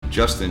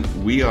Justin,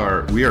 we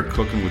are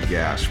cooking with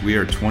gas. We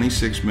are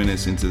 26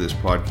 minutes into this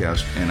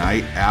podcast, and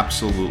I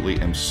absolutely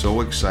am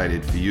so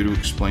excited for you to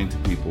explain to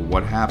people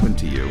what happened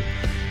to you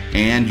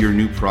and your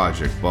new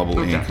project, Bubble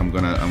Inc. I'm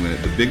gonna.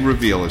 The big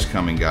reveal is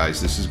coming,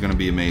 guys. This is gonna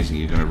be amazing.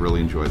 You're gonna really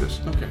enjoy this.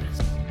 Okay.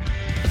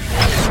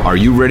 Are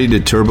you ready to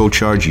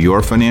turbocharge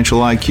your financial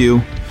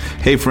IQ?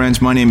 Hey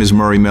friends, my name is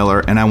Murray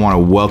Miller, and I want to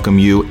welcome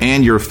you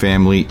and your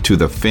family to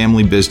the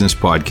Family Business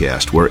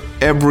Podcast, where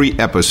every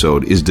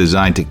episode is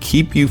designed to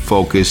keep you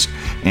focused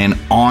and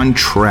on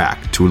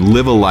track to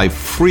live a life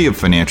free of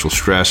financial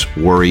stress,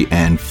 worry,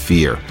 and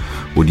fear.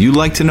 Would you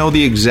like to know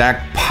the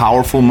exact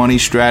powerful money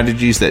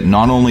strategies that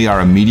not only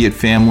our immediate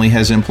family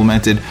has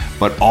implemented,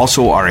 but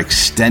also our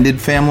extended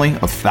family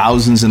of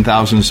thousands and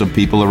thousands of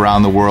people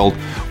around the world?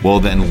 Well,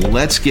 then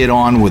let's get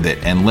on with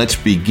it and let's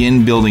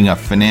begin building a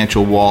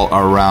financial wall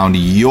around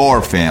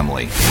your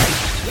family.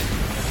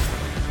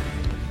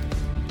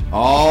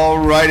 All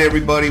right,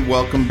 everybody,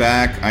 welcome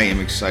back. I am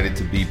excited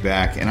to be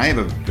back, and I have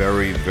a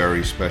very,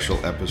 very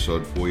special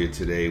episode for you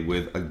today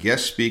with a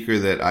guest speaker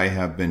that I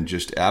have been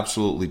just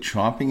absolutely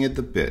chomping at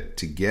the bit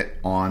to get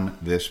on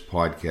this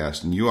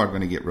podcast, and you are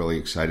going to get really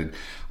excited.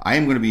 I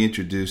am going to be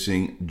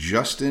introducing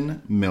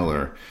Justin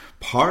Miller,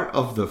 part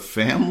of the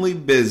Family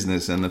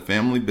Business and the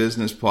Family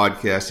Business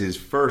Podcast, his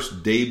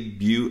first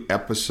debut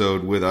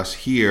episode with us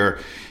here.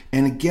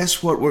 And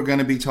guess what we're going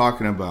to be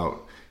talking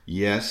about?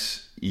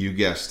 Yes, you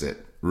guessed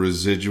it.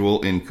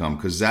 Residual income,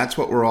 because that's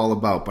what we're all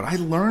about. But I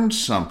learned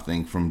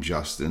something from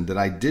Justin that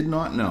I did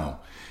not know.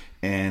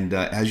 And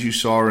as you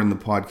saw in the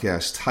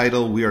podcast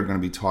title, we are going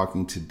to be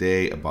talking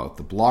today about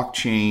the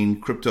blockchain,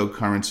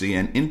 cryptocurrency,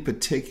 and in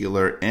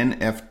particular,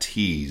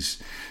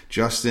 NFTs.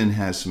 Justin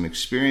has some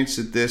experience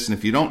at this. And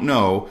if you don't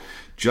know,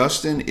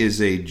 Justin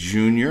is a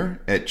junior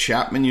at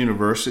Chapman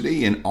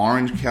University in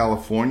Orange,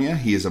 California.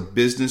 He is a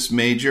business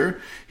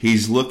major.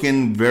 He's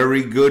looking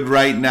very good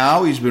right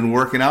now. He's been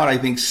working out, I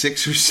think,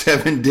 6 or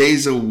 7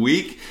 days a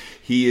week.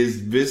 He is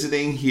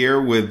visiting here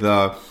with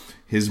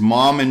his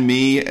mom and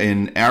me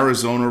in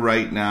Arizona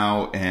right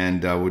now,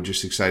 and we're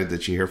just excited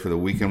that you're here for the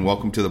weekend.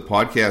 Welcome to the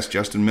podcast,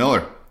 Justin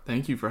Miller.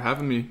 Thank you for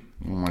having me.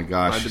 Oh my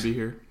gosh. Glad to be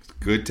here.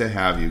 Good to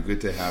have you.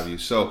 Good to have you.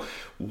 So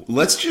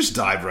let's just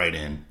dive right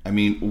in. I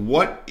mean,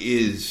 what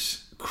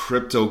is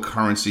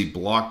cryptocurrency,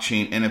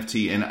 blockchain,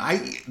 NFT?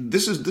 And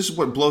this is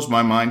what blows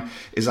my mind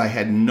is I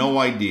had no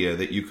idea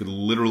that you could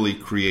literally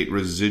create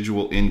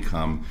residual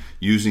income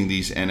using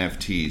these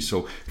NFTs.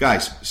 So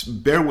guys,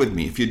 bear with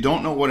me. If you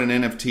don't know what an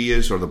NFT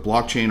is or the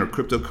blockchain or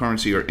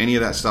cryptocurrency or any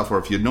of that stuff, or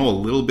if you know a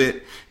little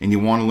bit and you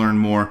want to learn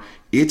more,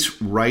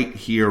 it's right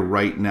here,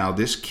 right now.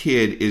 This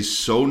kid is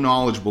so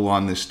knowledgeable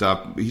on this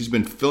stuff. He's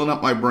been filling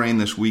up my brain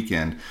this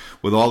weekend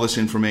with all this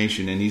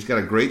information, and he's got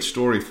a great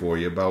story for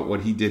you about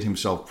what he did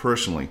himself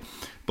personally.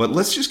 But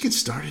let's just get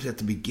started at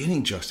the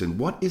beginning, Justin.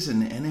 What is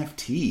an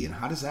NFT, and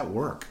how does that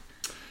work?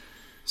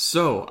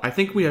 So I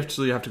think we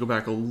actually have to go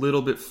back a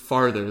little bit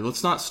farther.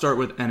 Let's not start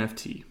with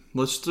NFT.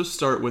 Let's just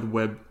start with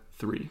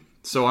Web3.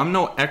 So I'm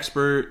no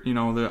expert,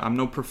 I'm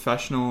no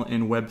professional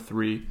in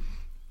Web3.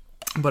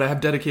 But I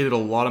have dedicated a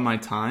lot of my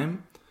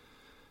time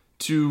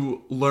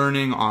to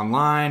learning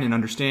online and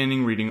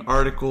understanding, reading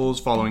articles,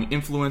 following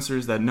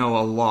influencers that know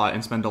a lot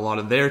and spend a lot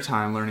of their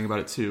time learning about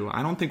it too.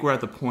 I don't think we're at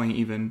the point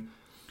even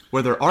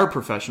where there are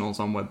professionals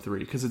on Web3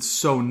 because it's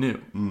so new.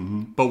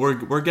 Mm-hmm. But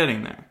we're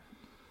getting there.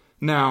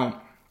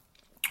 Now,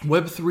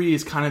 Web3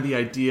 is kind of the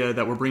idea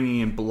that we're bringing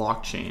in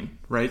blockchain,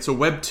 right? So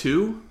Web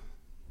 2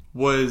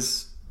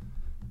 was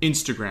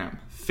Instagram,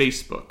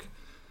 Facebook,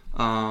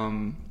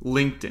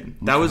 LinkedIn.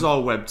 That was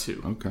all Web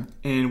 2. Okay.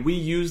 And we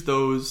use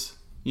those,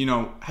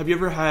 have you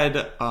ever had,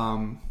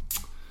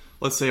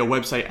 let's say a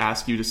website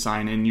ask you to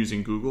sign in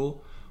using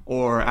Google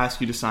or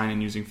ask you to sign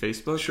in using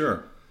Facebook?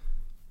 Sure.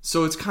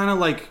 So it's kind of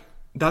like,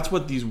 that's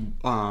what these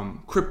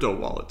crypto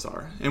wallets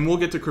are. And we'll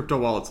get to crypto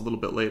wallets a little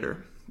bit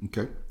later.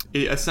 Okay.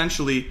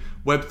 Essentially,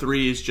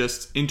 Web3 is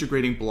just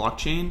integrating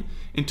blockchain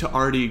into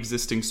already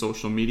existing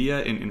social media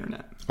and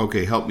internet.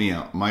 Okay, help me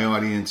out. My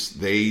audience,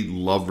 they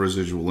love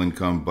residual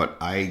income, but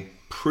I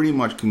pretty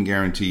much can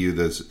guarantee you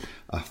there's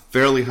a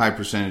fairly high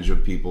percentage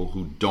of people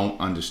who don't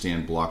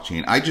understand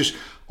blockchain. I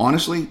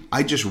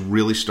just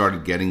really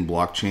started getting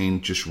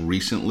blockchain just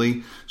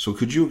recently. So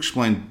could you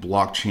explain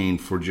blockchain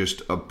for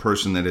just a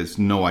person that has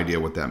no idea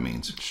what that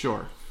means?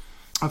 Sure.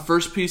 A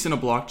first piece in a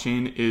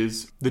blockchain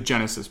is the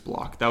Genesis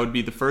block. That would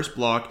be the first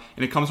block,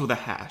 and it comes with a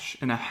hash.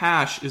 And a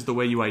hash is the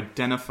way you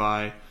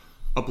identify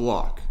a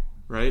block,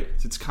 right?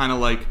 It's kind of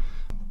like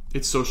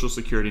its social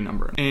security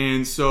number.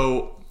 And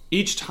so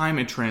each time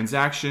a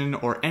transaction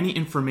or any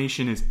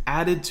information is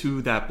added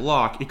to that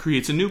block, it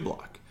creates a new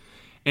block.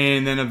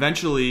 And then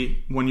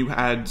eventually, when you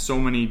add so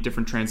many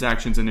different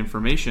transactions and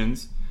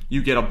informations,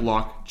 you get a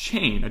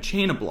blockchain, a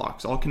chain of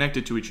blocks all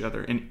connected to each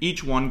other, and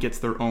each one gets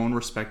their own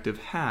respective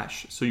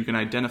hash, so you can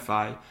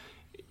identify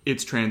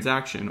its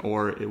transaction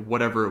or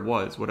whatever it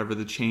was, whatever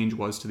the change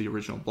was to the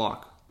original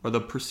block or the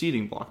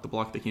preceding block, the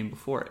block that came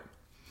before it.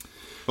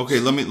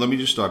 Okay, let me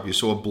just stop you.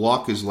 So a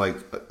block is like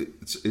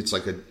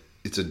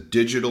it's a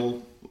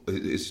digital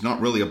It's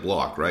not really a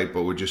block, right?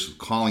 But we're just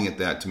calling it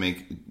that to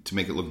make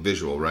it look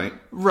visual, right?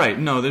 Right.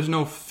 No, there's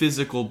no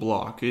physical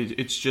block.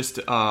 It's just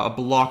a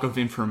block of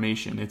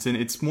information.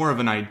 It's more of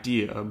an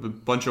idea, a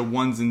bunch of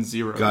ones and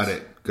zeros.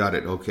 Got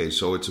it. Okay,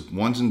 so it's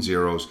ones and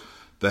zeros.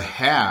 The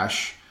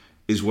hash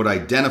is what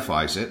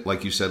identifies it,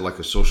 like you said, like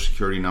a social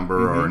security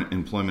number or an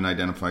employment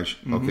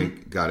identification. Okay,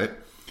 got it.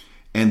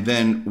 And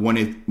then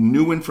when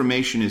new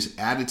information is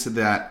added to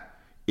that,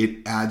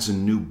 it adds a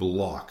new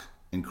block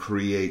and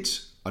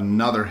creates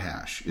another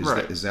hash.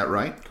 Is that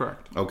right?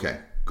 Correct. Okay,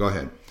 go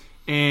ahead.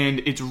 And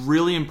it's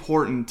really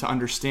important to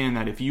understand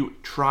that if you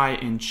try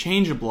and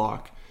change a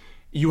block,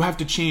 you have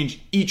to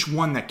change each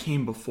one that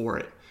came before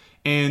it.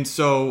 And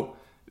so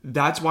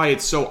that's why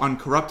it's so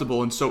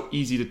uncorruptible and so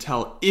easy to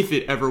tell if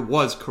it ever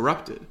was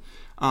corrupted.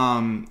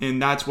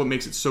 And that's what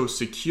makes it so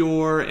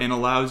secure and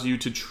allows you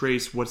to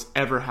trace what's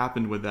ever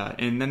happened with that.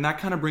 And then that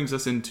kind of brings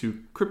us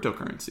into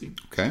cryptocurrency.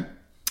 Okay.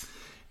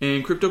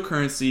 And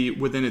cryptocurrency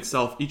within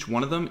itself, each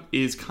one of them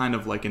is kind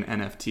of like an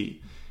NFT,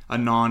 a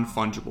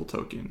non-fungible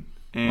token.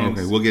 And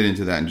okay, we'll get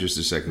into that in just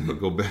a second, but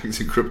go back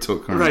to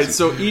cryptocurrency. Right,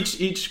 so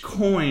each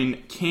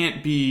coin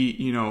can't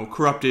be,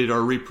 corrupted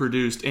or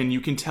reproduced, and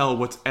you can tell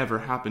what's ever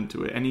happened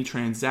to it. Any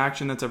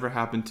transaction that's ever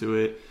happened to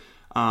it,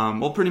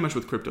 pretty much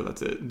with crypto,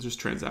 that's it, just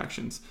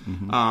transactions.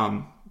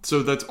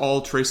 So that's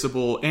all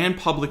traceable and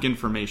public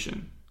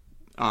information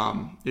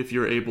if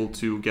you're able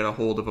to get a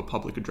hold of a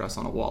public address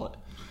on a wallet.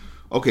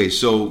 Okay,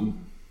 so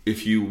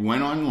if you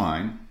went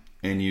online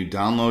and you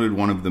downloaded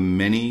one of the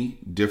many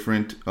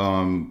different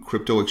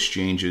crypto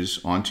exchanges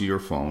onto your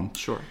phone.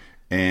 Sure.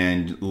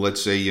 And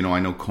let's say, I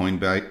know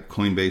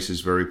Coinbase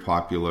is very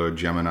popular,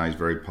 Gemini is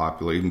very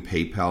popular, even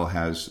PayPal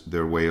has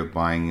their way of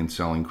buying and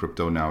selling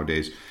crypto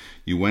nowadays.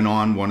 You went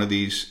on one of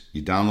these,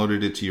 you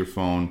downloaded it to your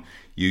phone,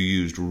 you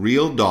used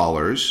real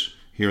dollars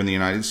here in the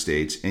United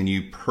States, and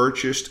you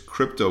purchased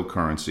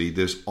cryptocurrency.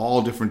 There's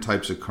all different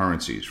types of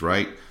currencies,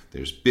 right?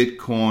 There's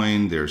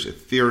Bitcoin, there's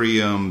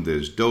Ethereum,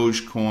 there's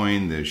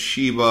Dogecoin, there's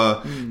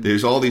Shiba,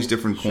 there's all these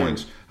different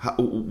coins. Sure.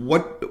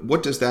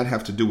 What does that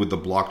have to do with the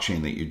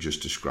blockchain that you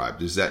just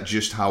described? Is that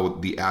just how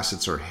the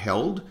assets are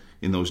held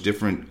in those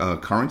different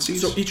currencies?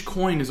 So each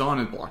coin is on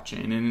a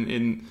blockchain,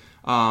 and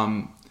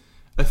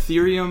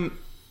Ethereum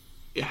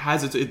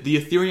has the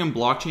Ethereum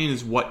blockchain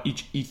is what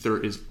each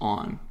ether is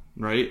on.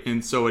 Right,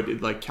 and so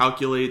it like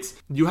calculates.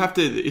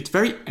 It's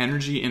very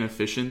energy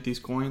inefficient, these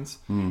coins.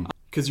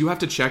 Because you have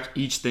to check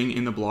each thing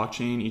in the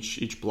blockchain,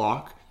 each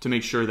block, to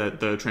make sure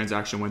that the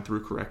transaction went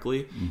through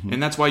correctly.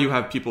 And that's why you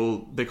have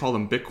people, they call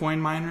them Bitcoin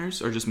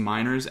miners, or just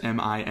miners,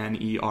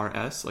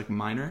 miners, like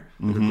miner,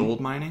 like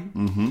gold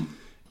mining.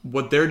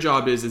 What their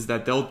job is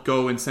that they'll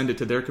go and send it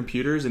to their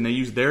computers, and they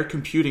use their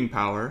computing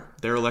power,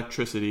 their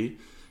electricity,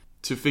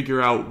 to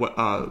figure out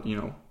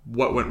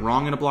what went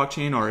wrong in a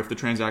blockchain, or if the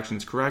transaction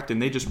is correct,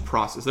 and they just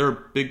process. They're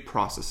a big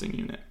processing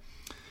unit.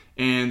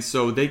 And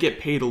so they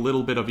get paid a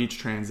little bit of each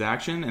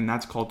transaction, and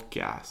that's called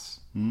gas.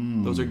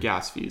 Those are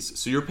gas fees.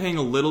 So you're paying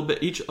a little bit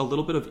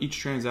of each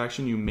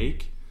transaction you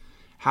make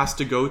has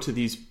to go to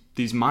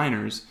these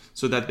miners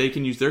so that they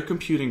can use their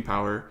computing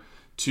power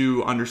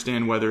to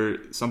understand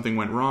whether something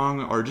went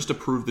wrong or just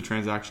approve the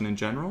transaction in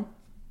general.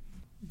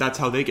 That's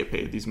how they get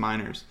paid, these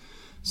miners.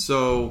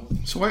 So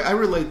I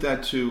relate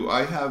that to,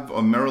 I have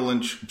a Merrill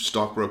Lynch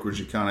stock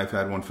brokerage account. I've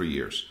had one for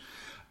years.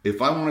 If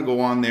I want to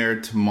go on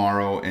there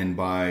tomorrow and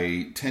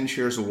buy 10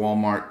 shares of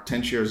Walmart,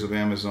 10 shares of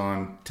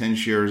Amazon, 10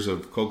 shares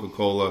of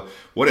Coca-Cola,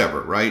 whatever,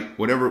 right?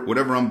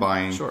 Whatever I'm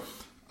buying, sure.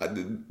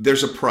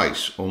 There's a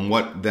price on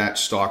what that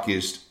stock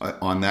is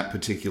on that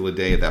particular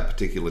day, at that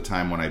particular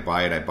time. When I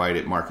buy it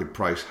at market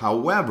price.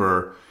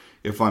 However,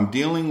 if I'm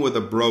dealing with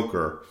a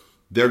broker,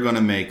 they're going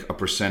to make a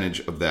percentage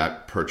of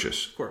that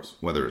purchase, of course,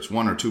 whether it's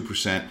 1 or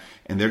 2%,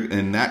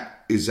 and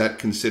is that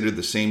considered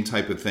the same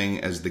type of thing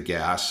as the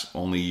gas?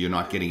 Only you're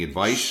not getting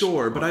advice.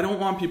 Sure, but I don't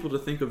want people to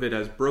think of it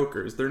as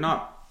brokers. They're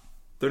not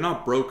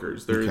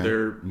brokers.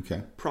 They're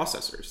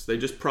processors. They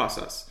just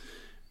process.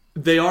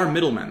 They are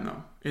middlemen,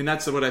 though, and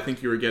that's what I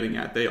think you were getting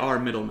at. They are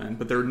middlemen,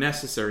 but they're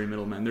necessary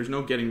middlemen. There's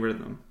no getting rid of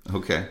them.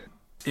 Okay.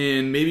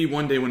 And maybe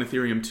one day when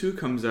Ethereum 2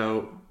 comes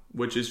out,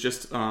 which is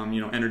just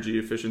energy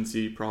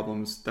efficiency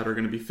problems that are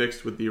going to be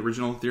fixed with the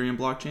original Ethereum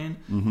blockchain.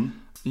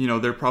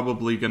 They're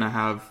probably going to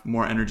have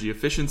more energy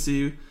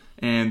efficiency,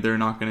 and they're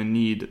not going to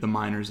need the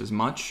miners as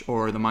much,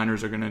 or the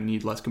miners are going to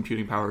need less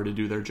computing power to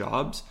do their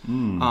jobs.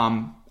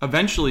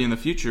 Eventually in the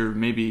future,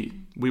 maybe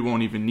we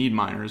won't even need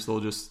miners. They'll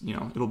just,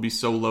 it'll be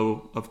so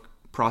low of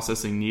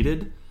processing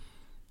needed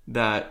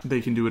that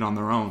they can do it on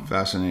their own.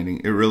 Fascinating.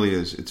 It really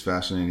is. It's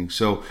fascinating.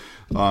 So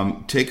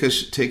take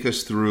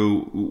us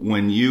through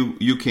when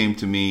you came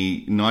to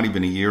me not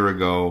even a year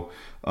ago,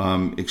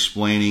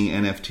 explaining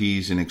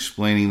NFTs and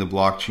explaining the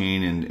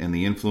blockchain and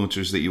the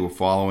influencers that you were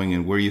following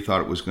and where you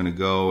thought it was going to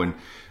go. And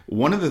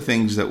one of the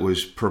things that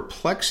was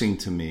perplexing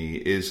to me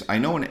is, I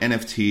know an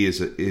NFT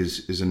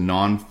is a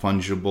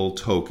non-fungible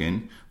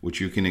token, which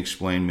you can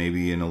explain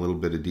maybe in a little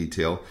bit of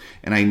detail.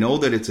 And I know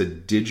that it's a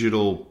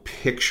digital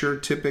picture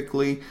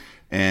typically.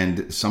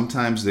 And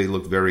sometimes they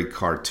look very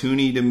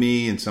cartoony to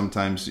me, and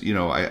sometimes,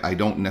 I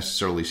don't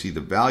necessarily see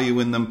the value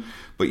in them.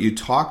 But you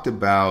talked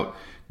about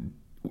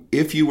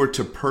if you were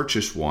to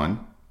purchase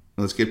one,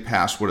 let's get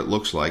past what it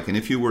looks like, and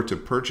if you were to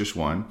purchase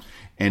one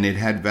and it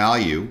had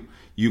value,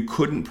 you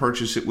couldn't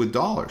purchase it with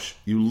dollars.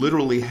 You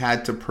literally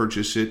had to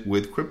purchase it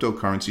with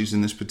cryptocurrencies.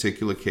 In this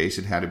particular case,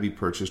 it had to be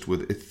purchased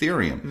with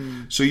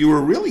Ethereum. So you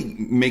were really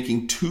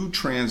making two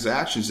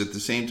transactions at the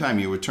same time.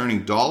 You were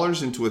turning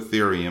dollars into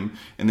Ethereum,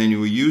 and then you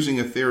were using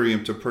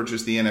Ethereum to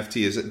purchase the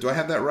NFT. Do I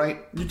have that right?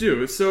 You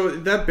do. So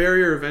that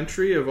barrier of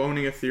entry of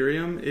owning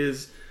Ethereum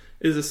is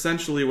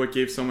essentially what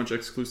gave so much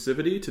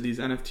exclusivity to these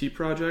NFT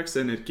projects,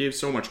 and it gave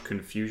so much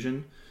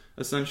confusion,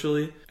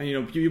 essentially.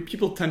 And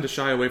people tend to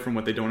shy away from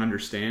what they don't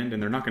understand,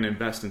 and they're not going to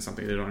invest in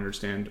something they don't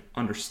understand,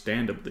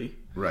 understandably.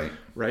 Right.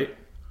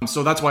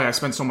 So that's why I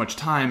spend so much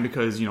time,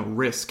 because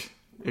risk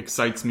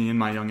excites me in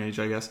my young age,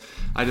 I guess.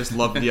 I just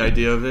love the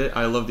idea of it.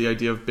 I love the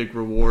idea of big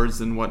rewards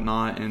and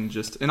whatnot,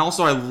 and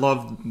also I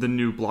love the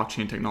new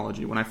blockchain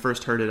technology. When I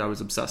first heard it, I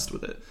was obsessed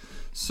with it.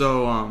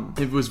 So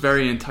it was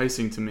very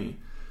enticing to me.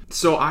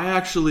 So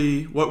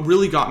what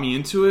really got me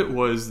into it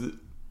was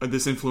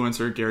this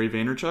influencer, Gary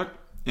Vaynerchuk,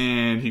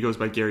 and he goes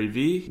by Gary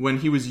V. When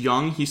he was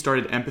young, he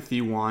started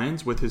Empathy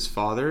Wines with his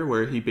father,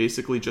 where he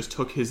basically just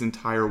took his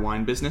entire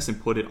wine business and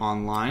put it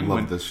online.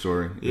 Love this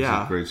story. It's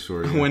a great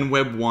story. Yeah. When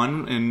Web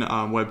 1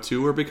 and Web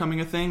 2 were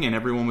becoming a thing, and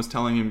everyone was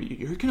telling him,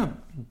 you're going to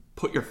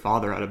put your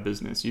father out of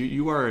business.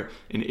 You are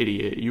an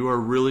idiot. You are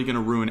really going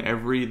to ruin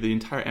the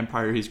entire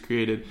empire he's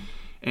created.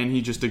 And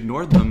he just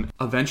ignored them.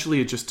 Eventually,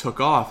 it just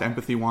took off.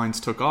 Empathy Wines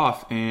took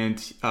off,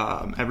 and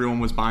everyone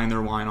was buying their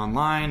wine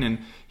online, and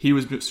he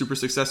was super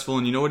successful.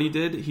 And you know what he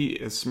did? He,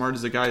 as smart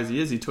as a guy as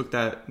he is, he took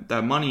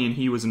that money, and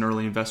he was an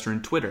early investor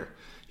in Twitter.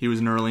 He was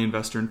an early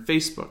investor in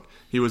Facebook.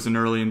 He was an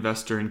early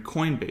investor in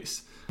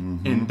Coinbase.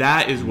 Mm-hmm. And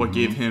that is what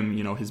gave him,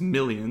 his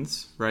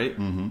millions, right?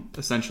 Mm-hmm.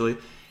 Essentially.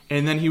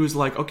 And then he was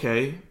like,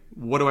 okay,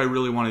 what do I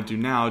really want to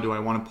do now? Do I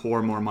want to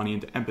pour more money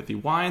into Empathy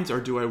Wines, or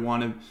do I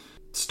want to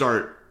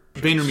start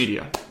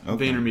VaynerMedia.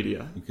 Okay.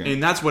 VaynerMedia. Okay.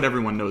 And that's what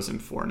everyone knows him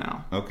for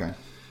now. Okay.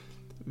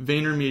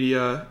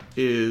 VaynerMedia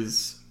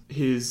is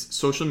his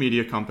social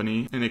media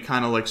company, and it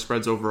kind of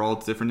spreads overall.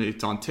 It's different.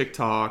 It's on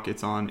TikTok,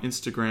 it's on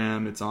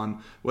Instagram, it's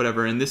on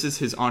whatever. And this is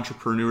his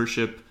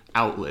entrepreneurship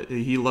outlet.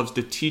 He loves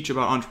to teach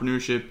about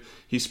entrepreneurship.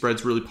 He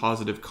spreads really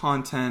positive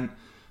content.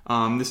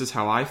 This is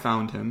how I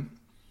found him.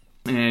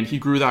 And he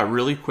grew that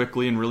really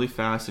quickly and really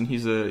fast. And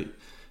he's a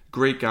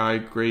great guy,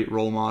 great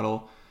role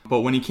model.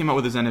 But when he came out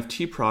with his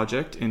NFT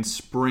project in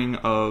spring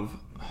of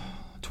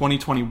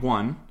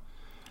 2021...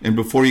 And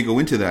before you go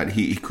into that,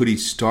 could he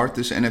start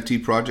this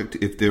NFT project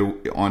if they're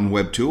on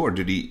Web 2, or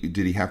did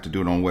he have to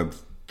do it on Web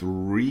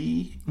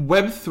 3?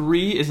 Web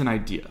 3 is an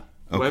idea.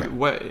 Okay.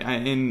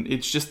 And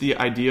it's just the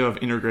idea of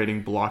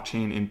integrating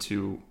blockchain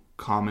into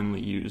commonly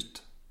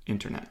used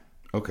internet.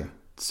 Okay.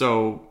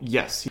 So,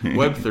 yes,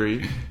 Web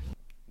 3...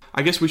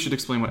 I guess we should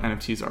explain what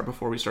NFTs are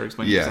before we start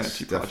explaining this NFT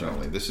project. Yes,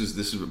 definitely. This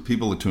is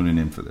people are tuning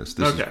in for this.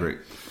 This is great.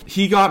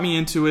 He got me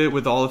into it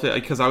with all of it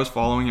because I was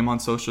following him on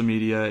social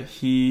media.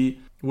 He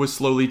was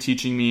slowly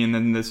teaching me, and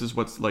then this is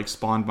what's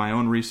spawned my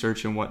own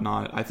research and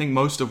whatnot. I think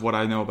most of what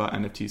I know about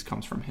NFTs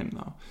comes from him,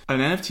 though. An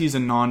NFT is a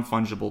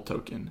non-fungible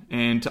token,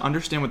 and to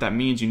understand what that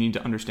means, you need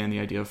to understand the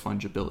idea of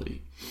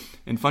fungibility.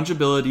 And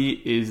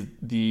fungibility is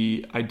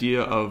the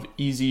idea of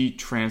easy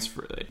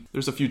transfer.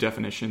 There's a few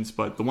definitions,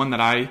 but the one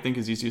that I think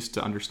is easiest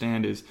to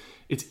understand is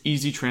it's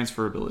easy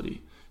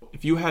transferability.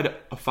 If you had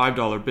a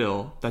 $5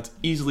 bill, that's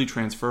easily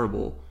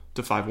transferable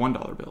to 5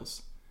 $1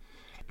 bills.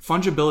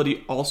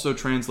 Fungibility also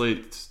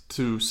translates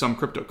to some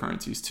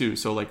cryptocurrencies too.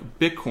 So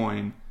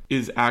Bitcoin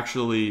is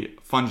actually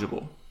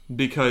fungible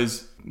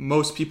because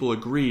most people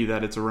agree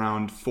that it's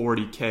around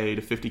 40K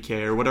to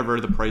 50K or whatever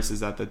the price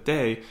is at the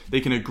day.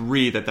 They can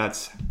agree that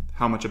that's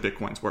how much a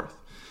Bitcoin's worth.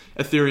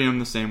 Ethereum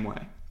the same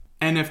way.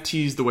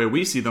 NFTs, the way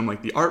we see them,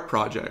 like the art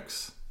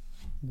projects,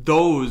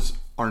 those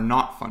are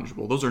not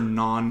fungible. Those are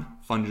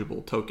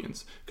non-fungible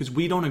tokens because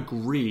we don't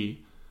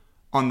agree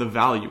on the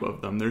value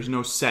of them. There's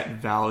no set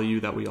value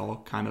that we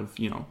all kind of,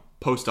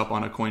 post up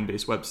on a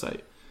Coinbase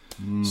website.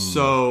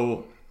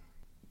 So,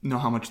 know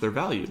how much they're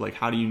valued.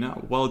 How do you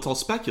know? Well, it's all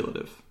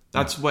speculative.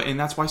 That's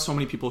why so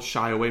many people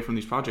shy away from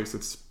these projects.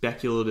 It's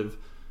speculative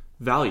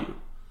value.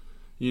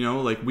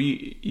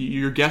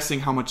 You're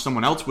guessing how much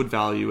someone else would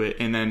value it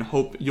and then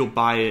hope you'll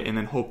buy it and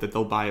then hope that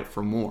they'll buy it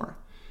for more.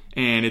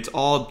 And it's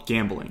all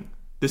gambling.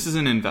 This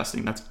isn't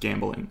investing, that's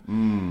gambling.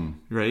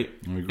 Right?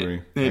 I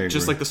agree.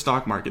 Just like the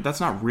stock market. That's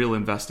not real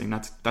investing,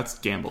 that's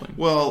gambling.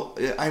 Well,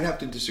 I'd have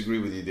to disagree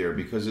with you there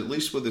because at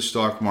least with the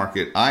stock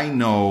market, I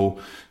know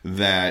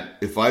that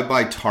if I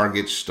buy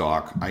Target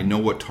stock, I know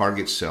what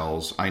Target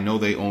sells. I know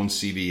they own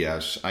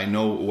CVS. I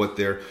know what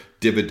their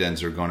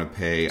dividends are going to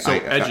pay. So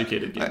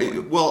educated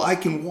gambling. I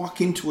can walk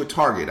into a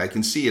Target. I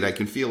can see it. I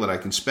can feel it. I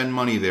can spend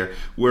money there.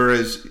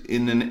 Whereas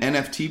in an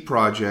NFT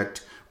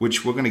project,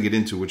 which we're going to get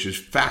into, which is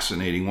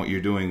fascinating what you're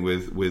doing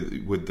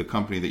with the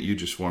company that you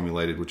just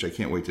formulated, which I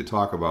can't wait to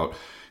talk about.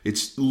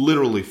 It's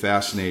literally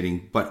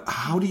fascinating. But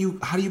how do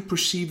you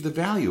perceive the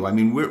value? I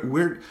mean,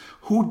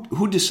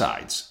 who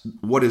decides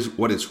what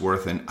it's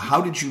worth, and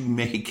how did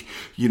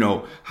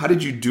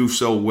you do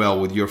so well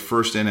with your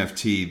first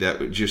NFT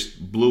that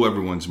just blew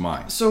everyone's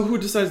mind? So who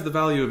decides the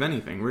value of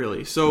anything,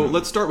 really? So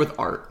let's start with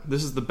art.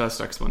 This is the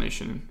best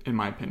explanation, in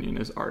my opinion,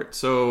 is art.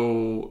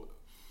 So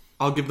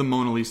I'll give the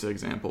Mona Lisa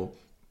example.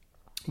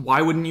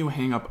 Why wouldn't you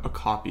hang up a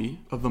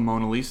copy of the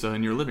Mona Lisa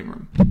in your living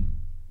room?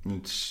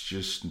 It's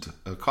just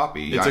a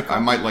copy. I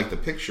might like the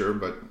picture,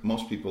 but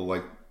most people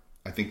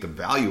I think the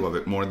value of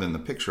it more than the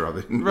picture of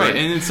it. Right.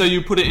 And so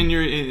you put it in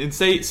your, and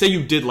say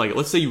you did like it.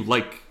 Let's say you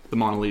like the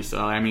Mona Lisa.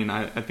 I mean,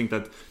 I think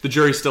that the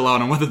jury's still out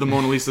on whether the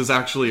Mona Lisa is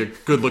actually a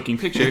good-looking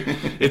picture.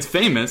 It's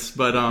famous,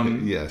 but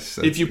yes,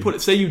 if you put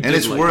it, say you did, and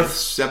it's like worth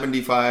it.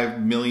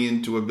 $75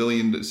 million to $1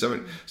 billion,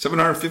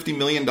 $750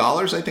 million.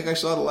 I think I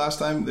saw the last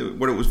time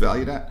what it was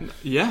valued at.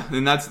 Yeah,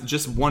 and that's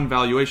just one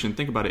valuation.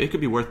 Think about it; it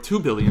could be worth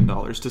 $2 billion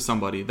to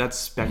somebody. That's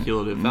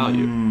speculative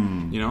value,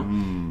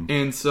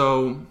 And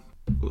so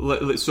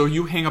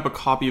you hang up a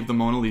copy of the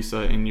Mona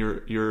Lisa in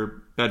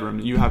your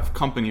bedroom. You have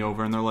company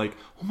over, and they're like,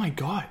 "Oh my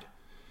God,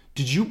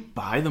 did you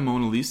buy the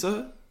Mona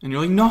Lisa?" And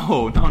you're like,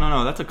 no,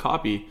 that's a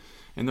copy.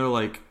 And they're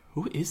like,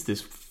 who is this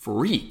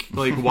freak?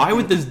 Like, why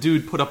would this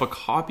dude put up a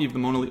copy of the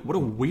Mona Lisa? What a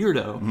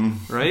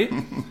weirdo, right?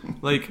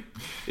 Like,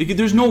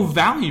 there's no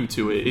value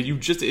to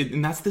it.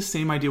 And that's the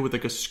same idea with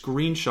like a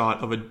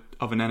screenshot of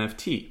an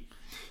NFT.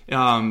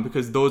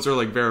 Because those are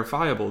like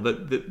verifiable.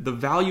 The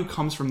value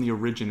comes from the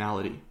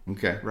originality.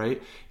 Okay.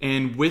 Right?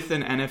 And with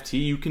an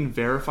NFT, you can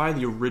verify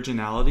the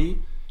originality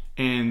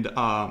and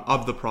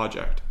of the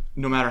project,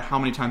 no matter how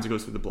many times it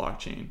goes through the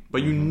blockchain.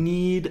 But you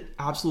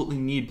absolutely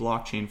need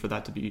blockchain for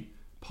that to be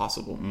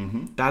possible.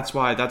 That's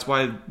why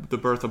the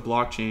birth of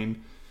blockchain,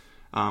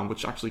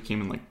 which actually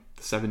came in like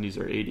the 70s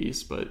or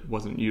 80s, but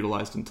wasn't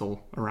utilized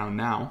until around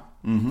now,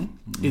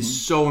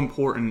 is so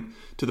important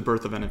to the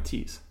birth of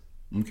NFTs.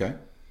 Okay.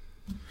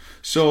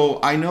 So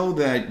I know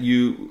that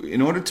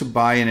in order to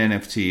buy an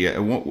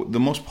NFT, the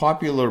most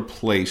popular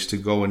place to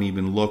go and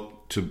even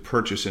look to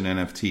purchase an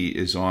NFT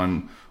is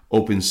on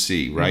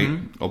OpenSea, right?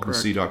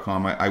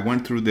 OpenSea.com. I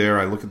went through there.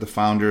 I looked at the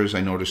founders.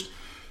 I noticed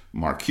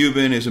Mark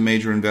Cuban is a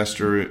major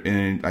investor,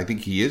 and I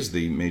think he is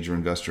the major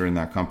investor in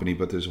that company,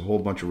 but there's a whole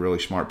bunch of really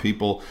smart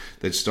people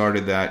that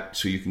started that,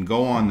 so you can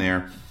go on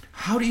there.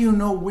 How do you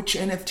know which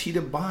NFT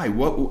to buy?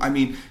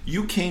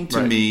 You came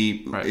to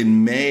me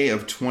in May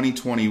of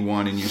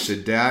 2021 and you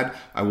said, Dad,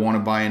 I want to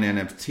buy an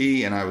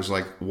NFT. And I was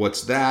like,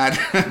 what's that?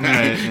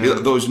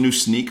 Those new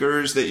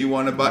sneakers that you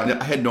want to buy?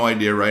 I had no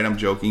idea, right? I'm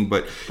joking,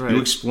 but you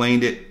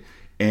explained it.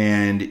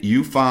 And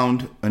you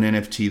found an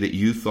NFT that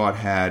you thought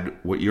had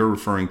what you're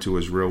referring to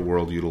as real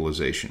world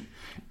utilization.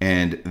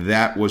 And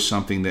that was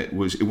something it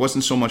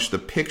wasn't so much the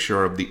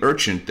picture of the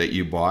urchin that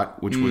you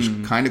bought, which was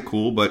kind of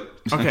cool, but...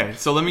 Okay,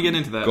 so let me get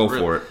into that. Go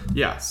for it.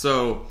 Yeah,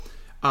 so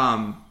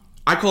I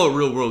call it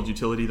real world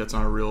utility. That's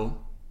not a real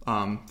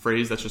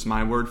phrase. That's just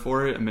my word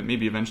for it. I mean,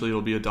 maybe eventually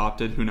it'll be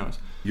adopted. Who knows?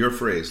 Your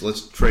phrase.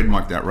 Let's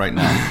trademark that right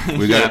now.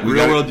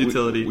 Real world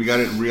utility. We got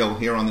it real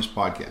here on this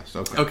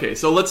podcast. Okay,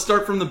 so let's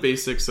start from the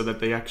basics so that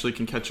they actually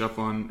can catch up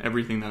on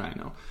everything that I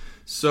know.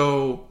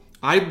 So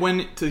I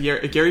went to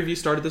Gary Vee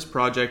started this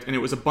project, and it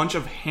was a bunch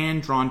of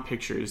hand-drawn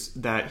pictures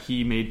that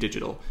he made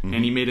digital,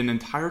 and he made an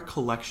entire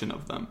collection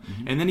of them,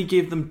 and then he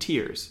gave them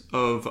tiers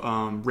of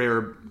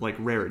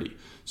rarity.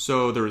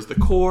 So there was the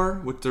core,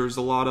 which there's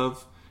a lot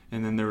of,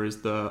 and then there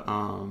was the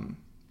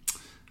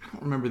I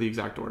don't remember the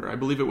exact order. I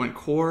believe it went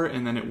core,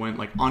 and then it went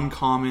like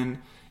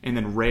uncommon, and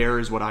then rare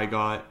is what I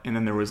got, and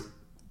then there was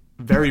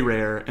very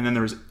rare, and then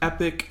there was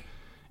epic.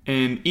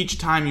 And each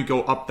time you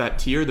go up that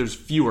tier, there's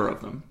fewer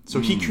of them. So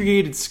he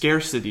created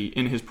scarcity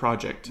in his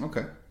project,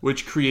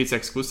 which creates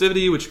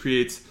exclusivity, which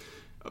creates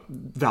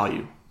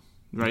value,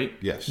 right?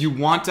 Yes. You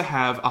want to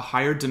have a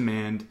higher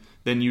demand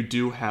than you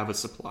do have a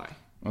supply.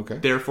 Okay.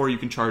 Therefore, you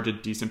can charge a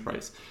decent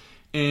price.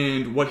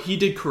 And what he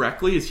did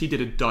correctly is he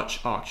did a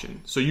Dutch auction.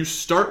 So you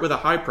start with a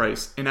high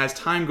price, and as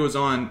time goes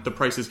on, the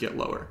prices get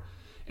lower.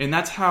 And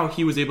that's how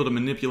he was able to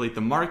manipulate the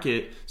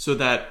market so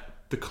that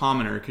the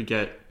commoner could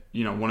get,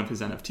 one of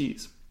his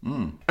NFTs.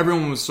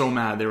 Everyone was so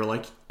mad. They were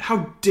like,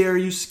 how dare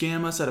you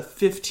scam us at a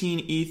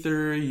 15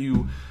 ether,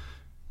 you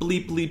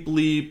bleep, bleep,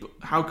 bleep.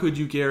 How could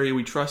you, Gary?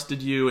 We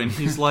trusted you. And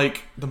he's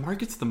like, the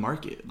market's the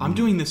market. I'm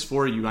doing this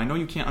for you. I know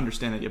you can't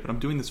understand that yet, but I'm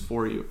doing this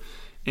for you.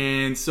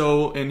 And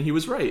he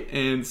was right.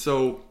 And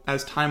so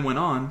as time went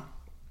on,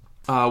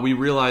 we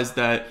realized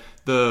that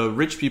the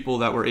rich people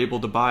that were able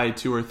to buy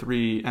 2 or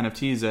 3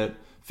 NFTs at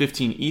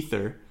 15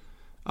 ether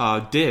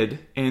did,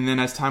 and then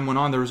as time went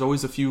on, there was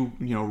always a few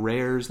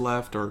rares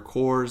left or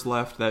cores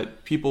left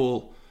that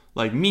people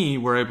like me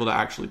were able to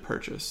actually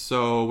purchase.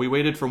 So we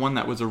waited for one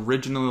that was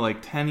originally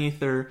like 10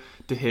 ether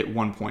to hit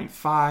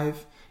 1.5,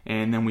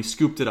 and then we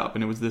scooped it up,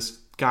 and it was this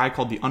guy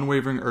called the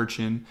Unwavering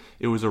Urchin.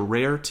 It was a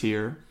rare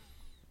tier,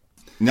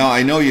 Now,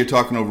 I know you're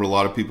talking over a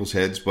lot of people's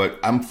heads, but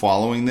I'm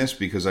following this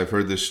because I've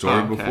heard this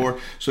story before.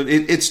 So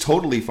it's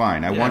totally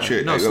fine. I want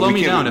you. No, slow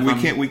me down.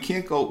 We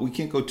can't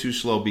go too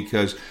slow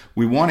because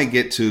we want to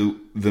get to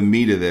the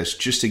meat of this,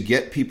 just to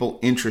get people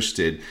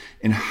interested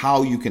in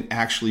how you can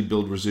actually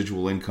build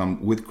residual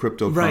income with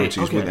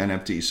cryptocurrencies, with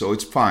NFTs. So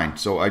it's fine.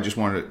 So I just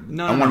wanted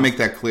to make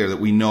that clear that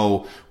we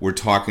know we're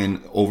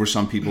talking over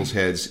some people's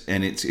heads,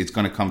 and it's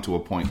going to come to a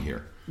point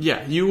here.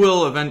 Yeah, you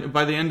will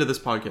by the end of this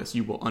podcast,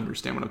 you will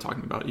understand what I'm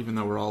talking about, even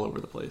though we're all over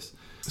the place.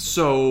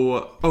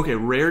 So, okay,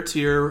 rare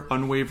tier,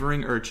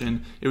 unwavering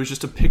urchin. It was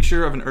just a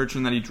picture of an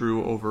urchin that he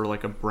drew over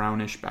like a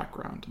brownish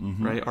background,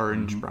 right?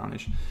 Orange,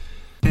 brownish.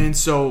 And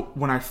so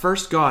when I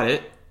first got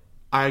it,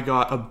 I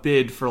got a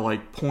bid for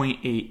like 0.8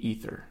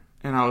 Ether.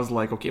 And I was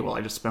like, okay, well,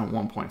 I just spent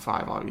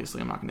 1.5. Obviously,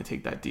 I'm not going to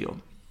take that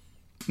deal.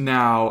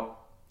 Now,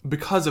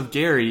 because of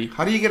Gary...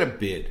 How do you get a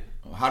bid?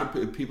 How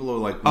do people are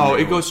like?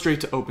 It goes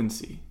straight to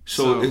OpenSea.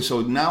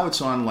 So now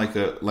it's on like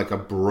a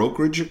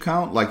brokerage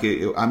account.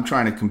 I'm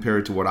trying to compare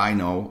it to what I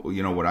know.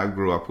 What I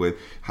grew up with.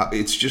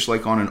 It's just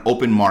like on an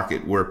open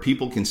market where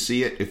people can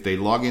see it. If they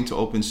log into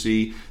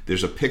OpenSea,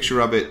 there's a picture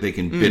of it. They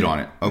can bid on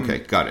it. Okay,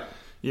 got it.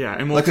 Yeah,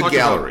 and we'll like a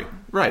gallery,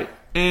 right?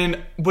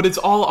 But it's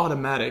all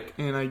automatic.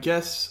 And I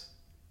guess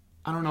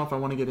I don't know if I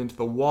want to get into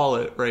the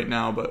wallet right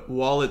now, but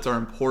wallets are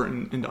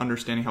important in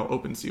understanding how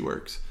OpenSea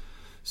works.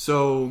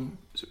 So,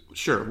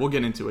 sure, we'll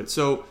get into it.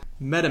 So,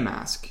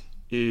 MetaMask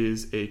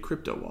is a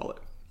crypto wallet.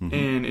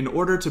 And in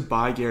order to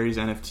buy Gary's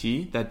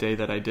NFT that day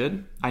that I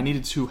did, I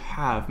needed to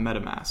have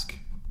MetaMask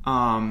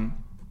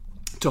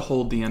to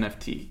hold the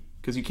NFT.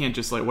 Because you can't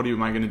just what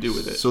am I going to do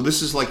with it? So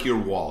this is like your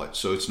wallet.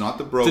 So it's not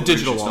the brokerage, it's a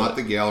digital wallet. Not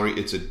the gallery.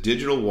 It's a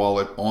digital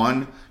wallet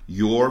on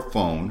your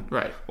phone,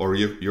 right, or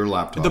your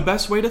laptop. The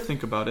best way to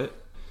think about it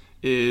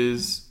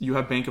is you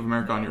have Bank of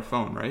America on your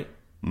phone, right?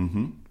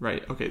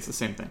 Right. Okay, it's the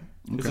same thing.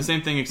 Okay. It's the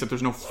same thing except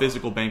there's no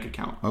physical bank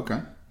account. Okay.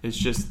 It's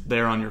just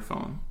there on your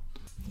phone.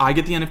 I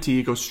get the NFT,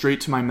 it goes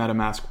straight to my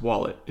MetaMask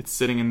wallet. It's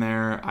sitting in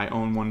there. I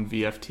own one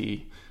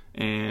VFT,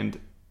 and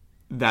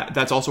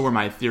that's also where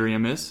my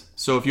Ethereum is.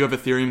 So if you have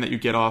Ethereum that you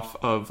get off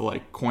of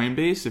like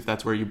Coinbase, if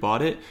that's where you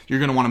bought it, you're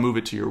going to want to move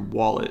it to your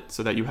wallet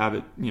so that you have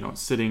it,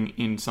 sitting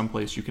in some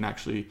place you can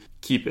actually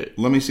keep it.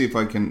 Let me see if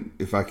I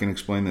can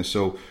explain this.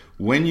 So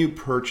when you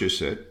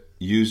purchase it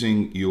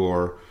using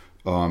your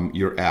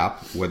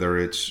app, whether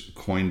it's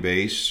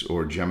Coinbase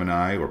or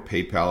Gemini or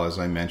PayPal, as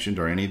I mentioned,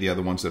 or any of the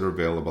other ones that are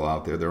available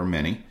out there, there are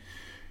many,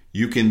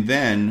 you can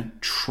then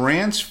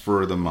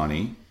transfer the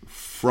money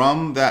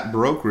from that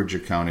brokerage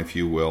account, if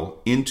you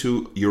will,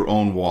 into your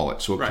own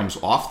wallet. So it comes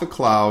off the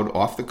cloud,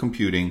 off the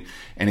computing,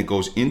 and it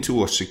goes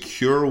into a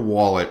secure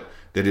wallet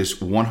that is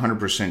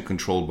 100%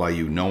 controlled by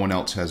you. No one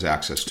else has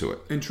access to it.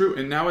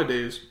 And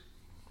nowadays,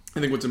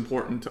 I think what's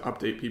important to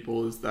update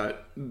people is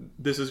that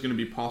this is going to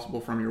be possible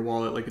from your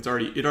wallet. Like it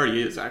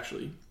already is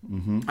actually.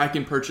 I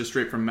can purchase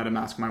straight from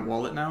MetaMask my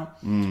wallet now.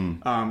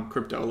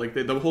 Crypto, like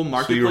the whole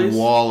marketplace. So your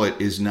wallet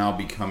is now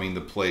becoming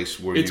the place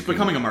where it's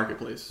becoming a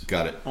marketplace.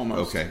 Got it.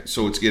 Almost. Okay,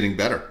 so it's getting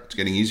better. It's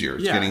getting easier.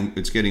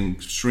 It's getting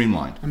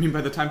streamlined. I mean,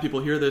 by the time people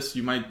hear this,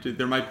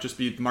 there might just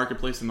be the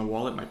marketplace and the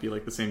wallet might be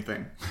like the same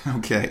thing.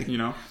 Okay.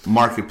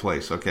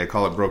 Marketplace. Okay, I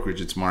call it brokerage.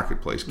 It's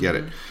marketplace. Get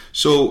it.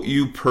 So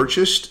you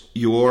purchased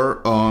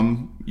your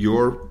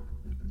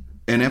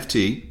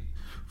NFT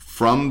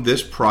from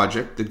this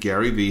project that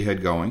Gary Vee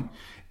had going,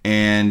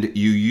 and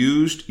you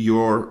used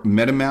your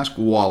MetaMask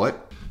wallet.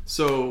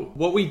 So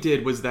what we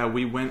did was that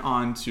we went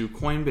on to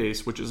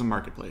Coinbase, which is a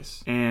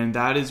marketplace. And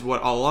that is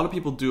what a lot of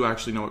people do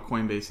actually know what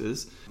Coinbase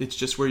is. It's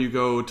just where you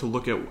go to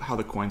look at how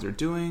the coins are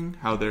doing,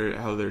 how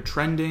they're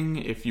trending,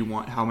 if you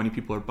want, how many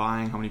people are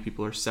buying, how many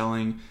people are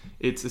selling.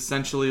 It's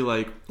essentially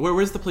like,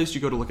 where's the place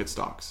you go to look at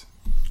stocks?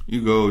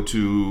 You go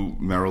to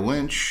Merrill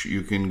Lynch.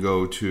 You can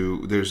go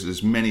to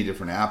there's many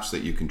different apps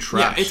that you can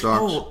track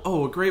stocks.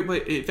 A great way.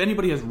 If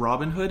anybody has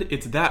Robinhood,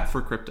 it's that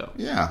for crypto.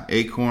 Yeah,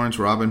 Acorns,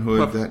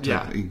 Robinhood.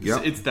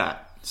 It's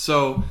that.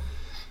 So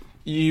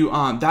you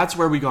that's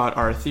where we got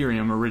our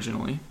Ethereum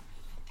originally,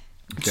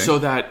 so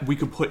that we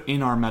could put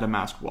in our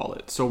MetaMask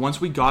wallet. So once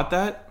we got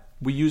that,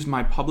 we used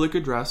my public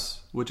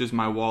address, which is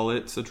my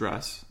wallet's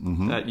address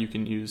that you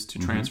can use to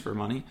transfer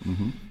money.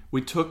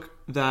 We took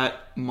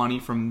that money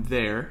from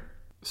there.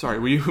 Sorry,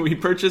 we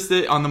purchased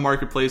it on the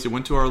marketplace. It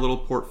went to our little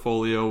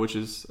portfolio, which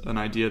is an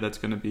idea that's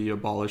going to be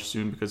abolished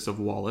soon because of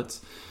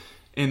wallets.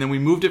 And then we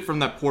moved it from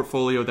that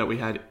portfolio that we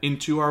had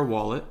into our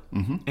wallet.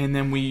 And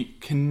then we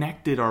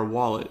connected our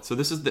wallet. So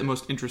this is the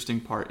most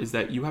interesting part, is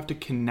that you have to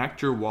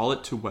connect your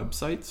wallet to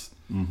websites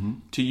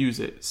to use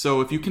it.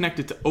 So if you connect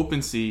it to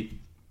OpenSea,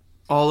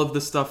 all of the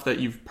stuff that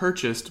you've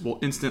purchased will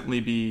instantly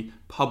be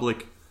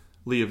publicly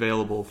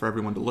available for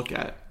everyone to look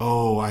at.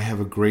 Oh, I have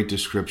a great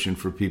description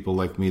for people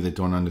like me that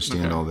don't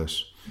understand all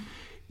this.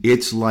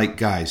 It's like,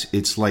 guys,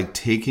 it's like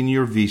taking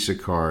your Visa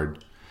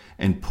card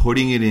and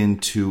putting it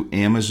into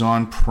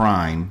Amazon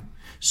Prime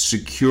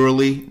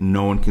securely.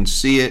 No one can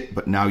see it,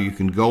 but now you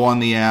can go on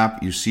the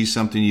app, you see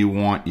something you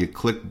want, you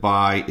click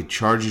buy, it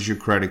charges your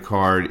credit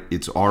card,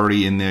 it's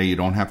already in there, you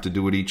don't have to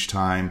do it each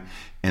time.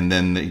 and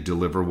then they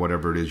deliver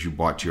whatever it is you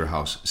bought to your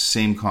house.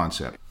 Same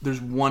concept.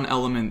 There's one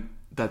element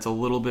that's a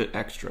little bit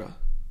extra,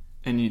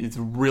 and it's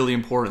really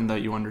important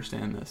that you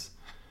understand this,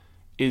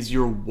 is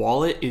your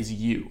wallet is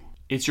you.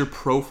 It's your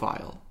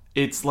profile.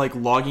 It's like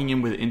logging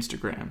in with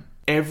Instagram.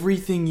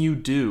 Everything you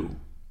do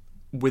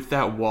with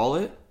that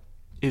wallet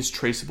is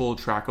traceable,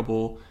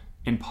 trackable,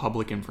 and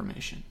public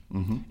information.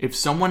 Mm-hmm. If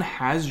someone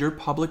has your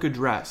public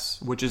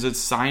address, which is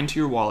assigned to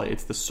your wallet,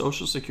 it's the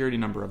social security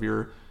number of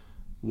your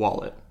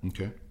wallet.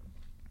 Okay.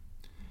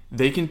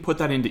 They can put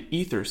that into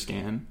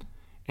Etherscan,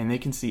 and they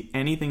can see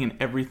anything and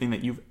everything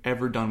that you've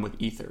ever done with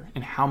Ether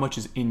and how much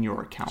is in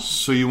your account.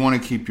 So you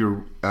want to keep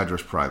your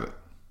address private?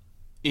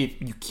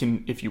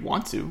 If you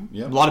want to.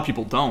 Yeah. A lot of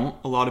people don't.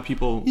 A lot of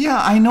people... Yeah,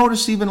 I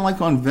noticed even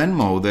like on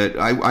Venmo that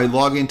I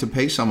log in to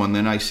pay someone,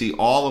 then I see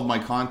all of my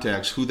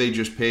contacts, who they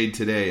just paid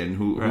today and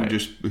who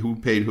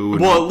paid who.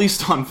 And well, at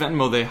least on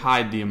Venmo they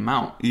hide the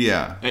amount.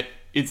 Yeah.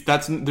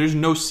 There's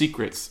no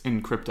secrets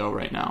in crypto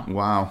right now.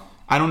 Wow.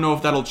 I don't know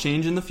if that'll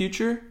change in the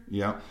future.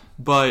 Yeah.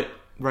 But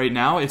right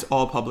now it's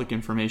all public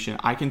information.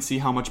 I can see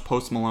how much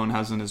Post Malone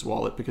has in his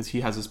wallet because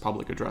he has his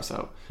public address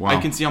out. Wow. I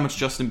can see how much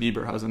Justin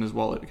Bieber has in his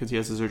wallet because he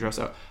has his address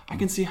out. I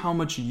can see how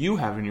much you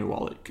have in your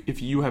wallet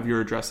if you have your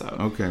address out.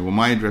 Okay, well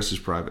my address is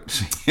private.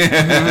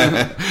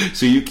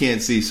 So you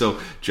can't see. So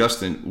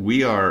Justin,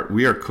 we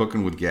are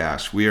cooking with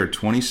gas. We are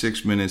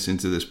 26 minutes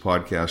into this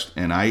podcast,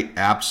 and I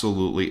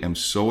absolutely am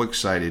so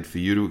excited for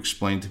you to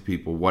explain to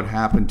people what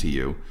happened to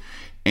you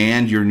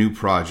and your new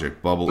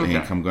project, Bubble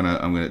Inc. I'm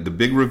gonna. The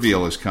big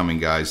reveal is coming,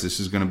 guys.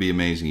 This is gonna be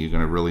amazing. You're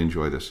gonna really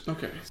enjoy this.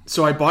 Okay.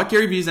 So I bought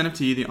Gary Vee's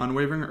NFT, the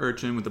Unwavering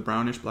Urchin with the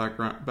brownish black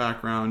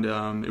background.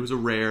 It was a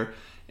rare,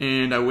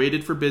 and I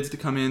waited for bids to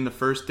come in. The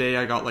first day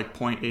I got like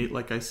 0.8,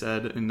 like I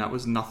said, and that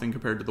was nothing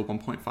compared to the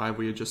 1.5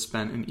 we had just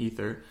spent in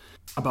Ether.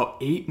 About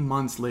 8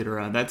 months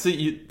later, that's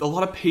it. A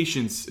lot of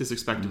patience is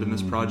expected in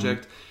this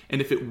project,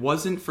 and if it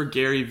wasn't for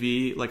Gary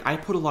Vee, like I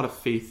put a lot of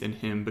faith in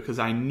him because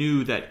I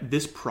knew that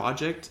this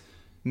project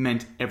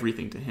meant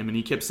everything to him, and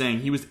he kept saying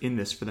he was in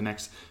this for the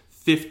next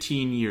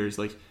 15 years.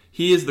 Like,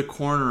 he is the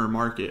corner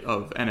market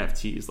of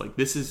NFTs. Like,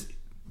 this is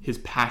his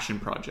passion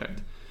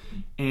project,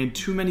 and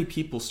too many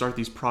people start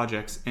these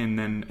projects and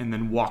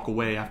then walk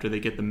away after they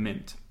get the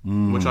mint,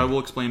 which I will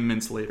explain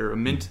mints later. A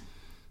mint,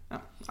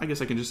 I guess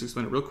I can just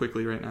explain it real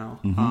quickly right now.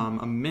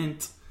 A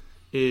mint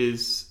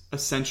is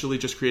essentially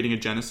just creating a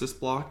Genesis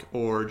block,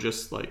 or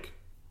just like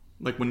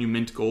when you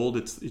mint gold,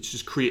 it's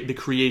just the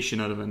creation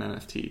out of an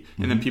NFT,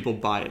 and then people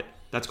buy it.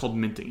 That's called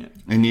minting it.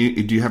 And do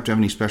you have to have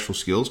any special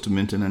skills to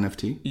mint an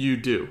NFT? You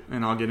do,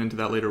 and I'll get into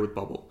that later with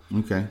Bubble.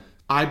 Okay.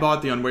 I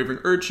bought the Unwavering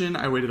Urchin.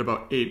 I waited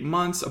about 8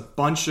 months. A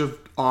bunch of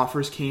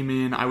offers came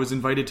in. I was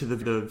invited to the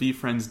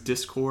VeeFriends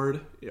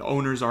Discord.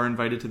 Owners are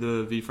invited to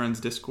the VeeFriends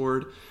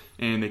Discord,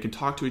 and they can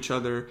talk to each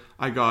other.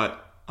 I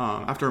got...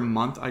 after a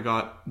month, I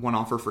got one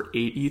offer for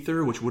 8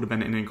 Ether, which would have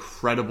been an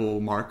incredible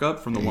markup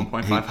from the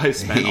 1.5 I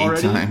spent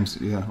already. 8 times,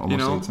 yeah,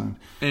 almost 8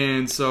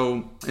 times.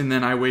 And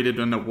then I waited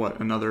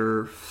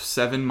another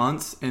 7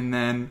 months, and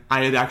then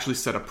I had actually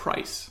set a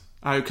price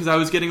because I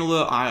was getting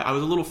I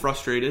was a little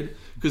frustrated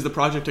because the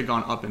project had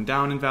gone up and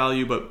down in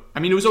value, but I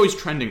mean it was always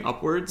trending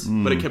upwards,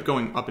 but it kept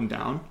going up and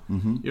down.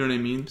 You know what I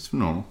mean? It's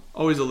normal.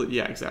 Always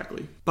yeah,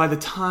 exactly. By the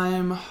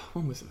time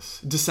when was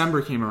this?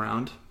 December came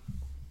around.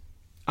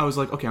 I was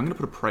like, okay, I'm going to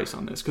put a price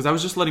on this because I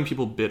was just letting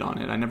people bid on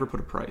it. I never put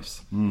a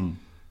price.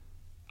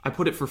 I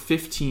put it for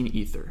 15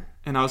 Ether.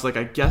 And I was like,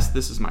 I guess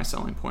this is my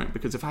selling point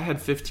because if I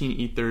had 15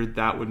 Ether,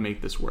 that would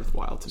make this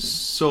worthwhile to me.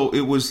 So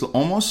it was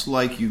almost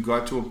like you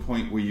got to a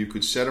point where you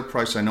could set a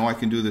price. I know I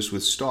can do this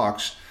with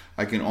stocks.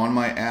 I can, on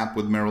my app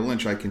with Merrill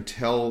Lynch, I can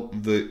tell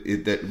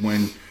that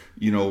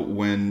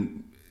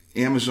when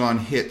Amazon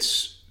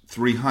hits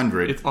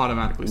 300, it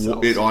automatically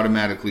sells. It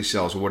automatically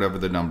sells, or whatever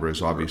the number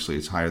is. Obviously,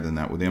 it's higher than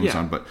that with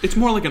Amazon. Yeah. But it's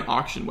more like an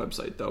auction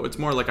website, though. It's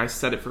more like I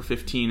set it for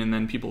 15, and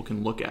then people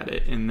can look at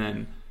it, and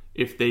then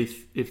if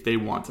they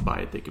want to buy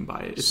it, they can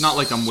buy it. It's not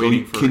like I'm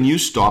waiting for. Can you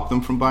stop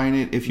them from buying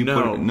it if you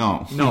no, put it?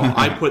 No.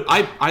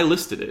 I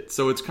listed it,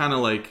 so it's kind of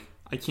like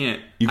I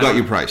can't. You got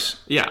your price.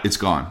 Yeah, it's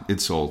gone.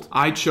 It's sold.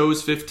 I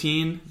chose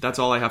 15. That's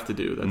all I have to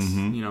do.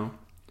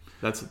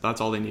 That's that's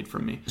all they need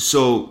from me.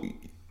 So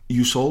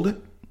you sold it?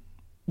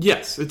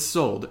 Yes, it's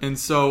sold.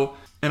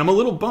 And I'm a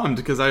little bummed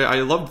because I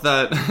loved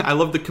that. I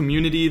loved the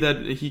community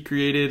that he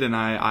created, and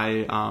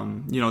I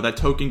that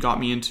token got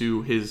me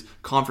into his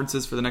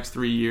conferences for the next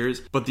 3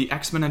 years. But the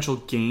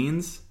exponential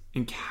gains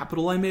in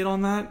capital I made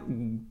on that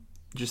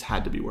just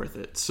had to be worth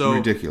it. So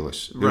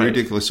ridiculous. Right.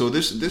 Ridiculous. So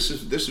this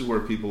is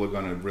where people are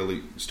going to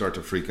really start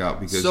to freak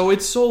out because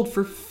it sold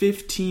for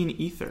 15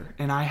 Ether,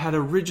 and I had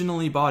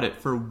originally bought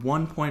it for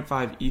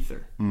 1.5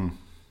 Ether.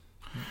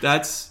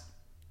 That's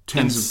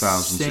tens of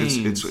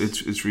thousands.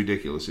 It's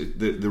ridiculous.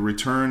 The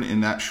return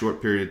in that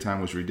short period of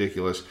time was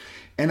ridiculous.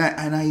 And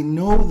I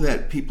know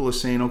that people are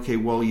saying, okay,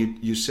 well,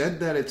 you said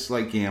that it's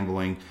like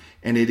gambling,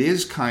 and it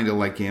is kind of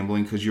like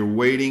gambling because you're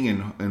waiting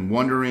and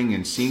wondering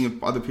and seeing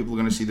if other people are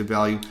going to see the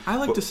value. I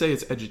like to say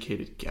it's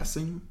educated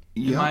guessing,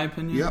 in my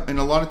opinion. Yeah, and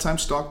a lot of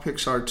times stock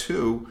picks are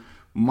too.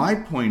 My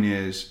point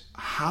is,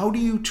 how do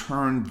you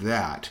turn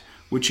that,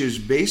 which is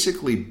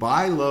basically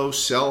buy low,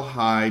 sell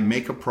high,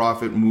 make a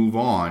profit, move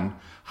on,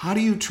 how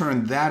do you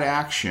turn that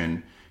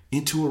action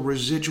into a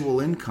residual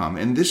income?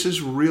 And this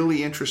is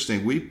really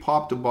interesting. We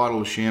popped a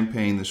bottle of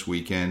champagne this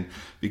weekend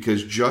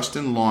because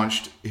Justin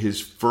launched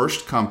his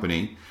first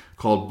company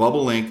called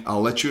Bubble Inc.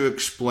 I'll let you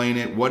explain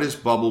it. What is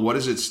Bubble? What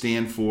does it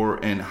stand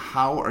for? And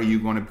how are you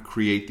going to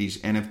create these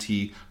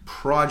NFT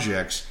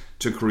projects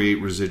to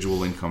create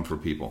residual income for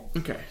people?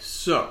 Okay,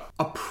 so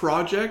a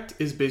project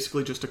is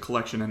basically just a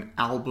collection, an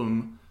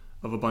album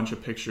of a bunch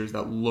of pictures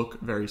that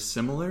look very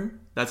similar.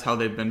 That's how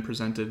they've been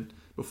presented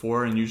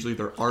before, and usually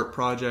they're art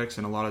projects,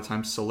 and a lot of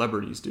times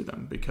celebrities do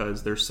them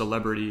because their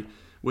celebrity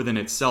within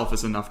itself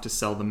is enough to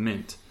sell the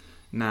mint.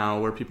 Now,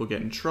 where people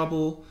get in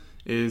trouble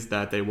is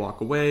that they walk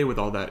away with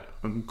all that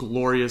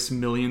glorious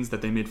millions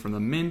that they made from the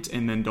mint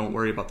and then don't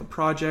worry about the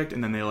project,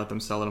 and then they let them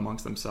sell it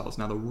amongst themselves.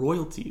 Now, the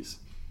royalties,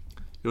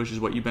 which is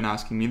what you've been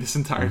asking me this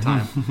entire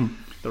time,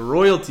 the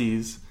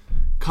royalties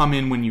come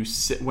in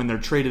when they're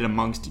traded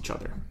amongst each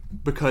other,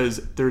 because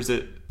there's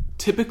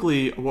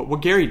typically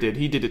what Gary did.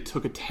 He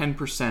took a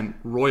 10%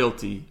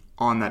 royalty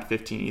on that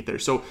 15 Ether.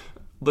 So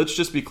let's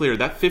just be clear,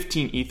 that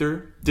 15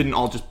 Ether didn't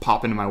all just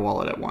pop into my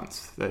wallet at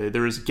once.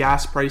 There was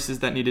gas prices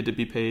that needed to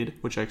be paid,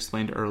 which I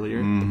explained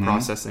earlier, the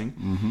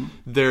processing.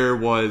 There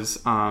was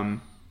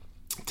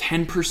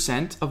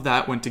 10% of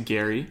that went to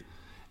Gary,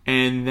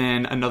 and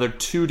then another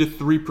 2 to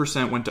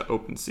 3% went to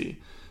OpenSea.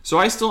 So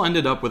I still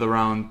ended up with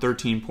around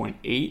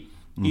 13.8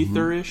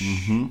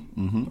 Ether-ish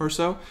or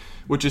so,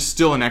 which is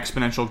still an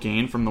exponential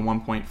gain from the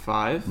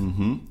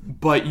 1.5.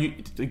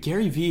 But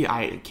Gary Vee,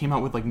 I came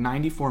out with like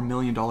 $94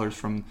 million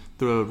from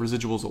the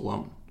residuals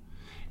alone.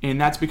 And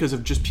that's because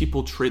of just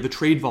people the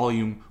trade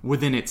volume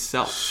within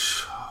itself.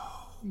 So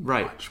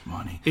much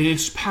money. And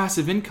it's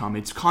passive income.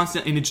 It's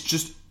constant, and it's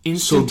just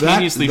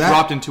instantaneously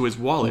dropped into his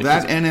wallet.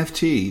 That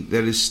NFT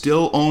that is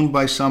still owned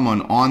by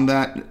someone on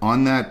that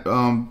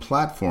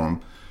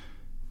platform,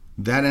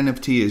 that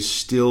NFT is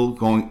still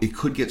going. It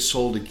could get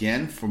sold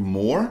again for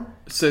more.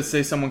 So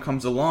say someone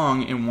comes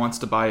along and wants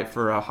to buy it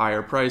for a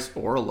higher price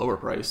or a lower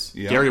price.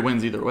 Yeah. Gary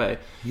wins either way.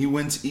 He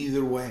wins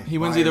either way.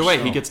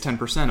 He gets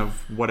 10%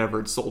 of whatever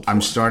it's sold for.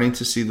 I'm starting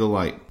to see the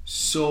light.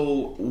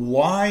 So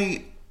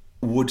why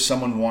would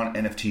someone want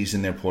NFTs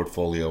in their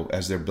portfolio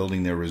as they're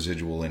building their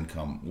residual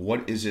income?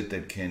 What is it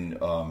that can,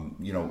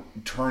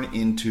 turn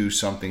into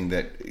something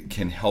that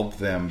can help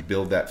them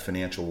build that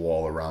financial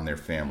wall around their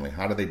family?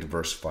 How do they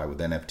diversify with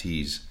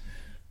NFTs?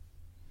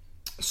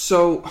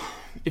 So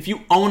if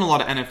you own a lot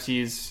of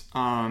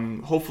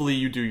NFTs, hopefully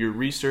you do your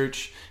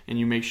research and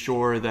you make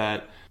sure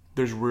that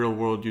there's real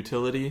world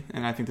utility.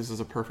 And I think this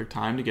is a perfect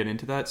time to get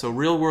into that. So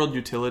real world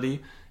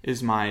utility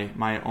is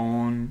my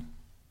own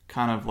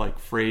kind of like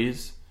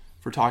phrase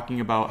for talking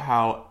about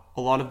how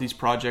a lot of these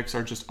projects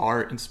are just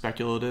art and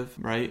speculative,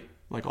 right?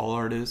 Like all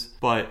art is.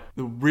 But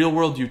the real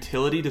world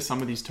utility to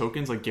some of these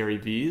tokens, like Gary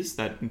V's,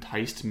 that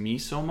enticed me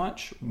so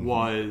much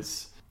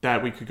was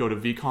that we could go to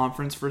V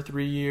Conference for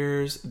 3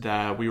 years,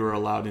 that we were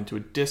allowed into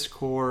a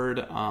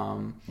Discord.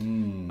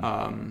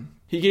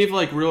 He gave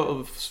like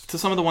to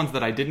some of the ones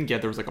that I didn't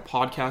get, there was like a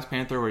Podcast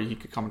Panther where he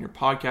could come on your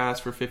podcast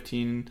for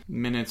 15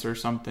 minutes or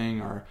something.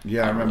 Or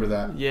I remember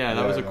that. Yeah,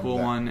 that was a cool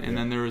one. And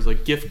then there was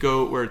like Gift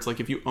Goat, where it's like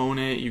if you own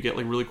it, you get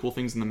like really cool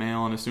things in the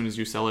mail, and as soon as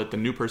you sell it, the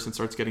new person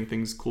starts getting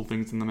cool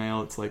things in the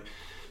mail. It's like,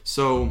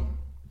 so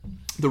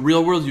the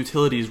real world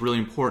utility is really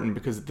important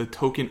because the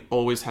token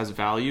always has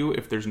value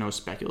if there's no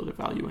speculative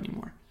value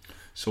anymore.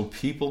 So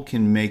people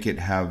can make it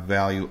have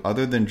value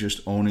other than just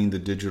owning the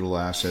digital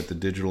asset, the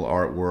digital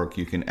artwork.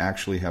 You can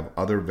actually have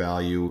other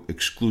value,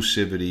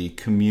 exclusivity,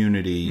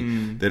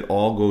 community that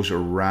all goes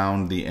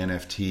around the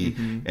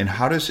NFT. And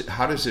how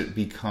does it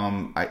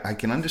become? I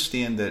can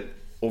understand that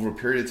over a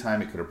period of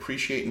time it could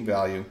appreciate in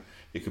value,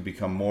 it could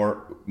become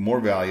more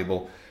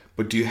valuable.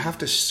 But do you have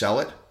to sell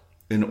it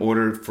in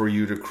order for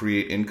you to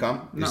create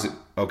income? No. Is it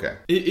okay?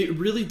 It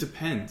really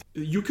depends.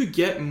 You could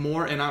get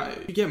more, and I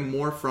could get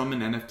more from an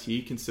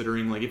NFT.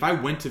 Considering, like, if I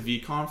went to V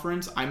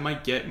Conference, I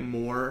might get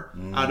more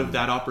out of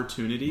that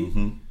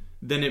opportunity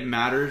than it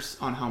matters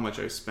on how much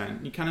I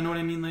spent. You kind of know what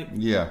I mean, like?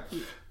 Yeah,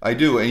 I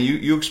do. And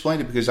you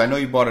explained it because I know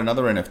you bought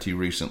another NFT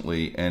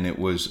recently, and it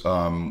was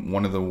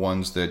one of the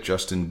ones that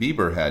Justin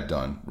Bieber had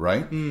done,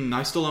 right?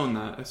 I still own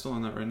that. I still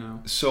own that right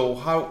now. So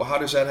how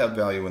does that have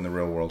value in the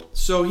real world?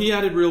 So he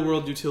added real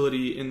world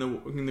utility in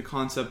the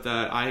concept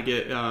that I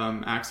get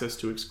access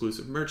to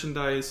exclusive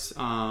merchandise.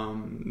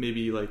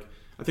 Maybe like,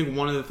 I think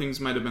one of the things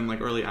might have been like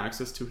early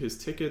access to his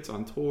tickets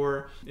on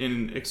tour,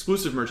 and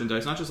exclusive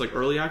merchandise, not just like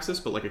early access,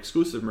 but like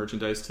exclusive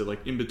merchandise to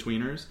like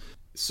in-betweeners.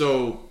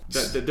 So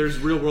that there's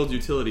real world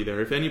utility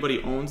there. If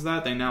anybody owns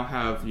that, they now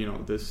have,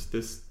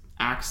 this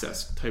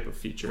access type of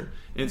feature.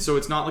 And so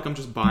it's not like I'm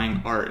just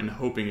buying art and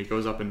hoping it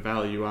goes up in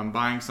value. I'm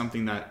buying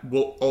something that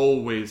will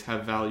always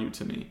have value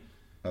to me.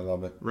 I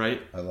love it.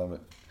 Right? I love it.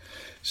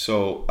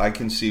 So I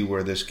can see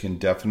where this can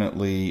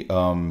definitely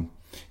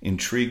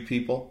intrigue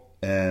people.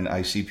 And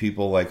I see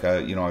people like,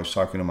 I was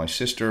talking to my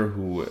sister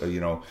who,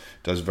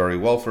 does very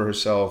well for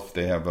herself.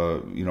 They have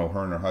her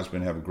and her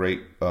husband have a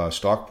great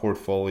stock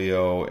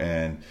portfolio,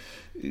 and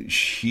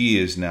she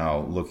is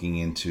now looking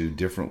into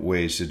different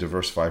ways to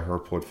diversify her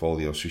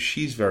portfolio. So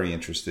she's very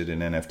interested in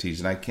NFTs,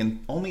 and I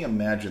can only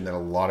imagine that a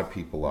lot of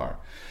people are.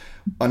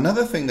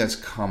 Another thing that's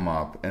come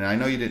up, and I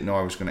know you didn't know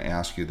I was going to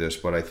ask you this,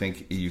 but I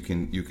think you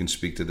can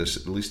speak to this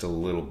at least a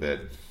little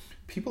bit.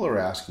 People are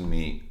asking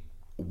me,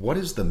 what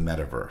is the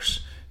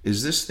metaverse?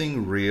 Is this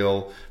thing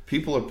real?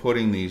 People are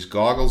putting these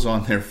goggles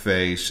on their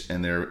face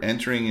and they're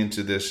entering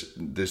into this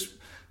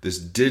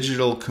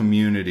digital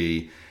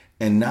community.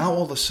 And now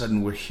all of a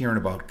sudden we're hearing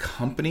about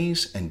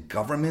companies and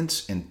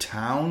governments and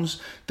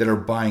towns that are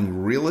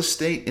buying real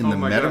estate in the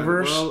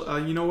metaverse. God.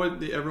 Well, you know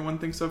what everyone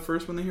thinks of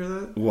first when they hear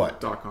that?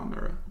 What? .com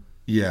era.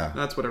 Yeah.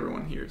 That's what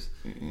everyone hears.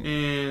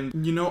 And,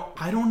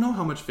 I don't know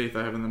how much faith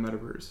I have in the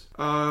metaverse.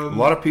 A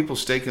lot of people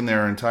staking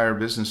their entire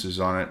businesses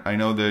on it. I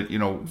know that,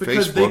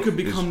 because Facebook they could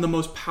become the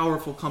most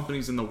powerful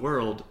companies in the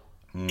world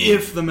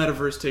if the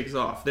metaverse takes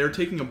off. They're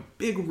taking a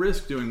big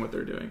risk doing what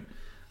they're doing.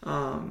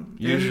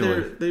 Usually.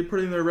 And they're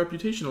putting their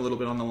reputation a little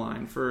bit on the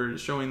line for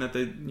showing that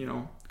they,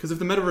 because if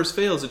the metaverse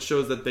fails, it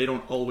shows that they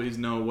don't always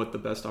know what the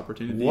best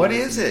opportunity is. What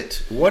is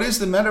it? What is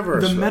the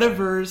metaverse? The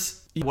metaverse,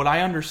 what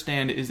I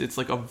understand is it's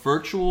like a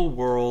virtual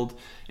world,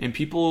 and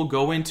people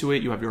go into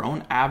it. You have your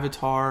own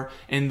avatar,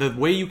 and the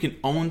way you can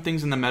own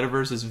things in the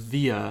metaverse is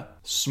via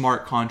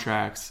smart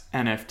contracts,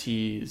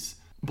 NFTs,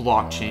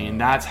 blockchain.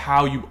 That's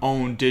how you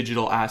own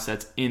digital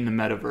assets in the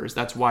metaverse.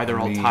 That's why they're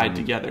all tied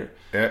together.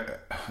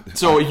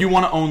 So you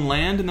want to own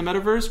land in the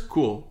metaverse?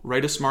 Cool.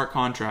 Write a smart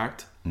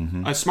contract.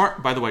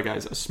 By the way,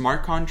 guys, a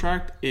smart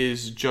contract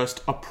is just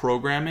a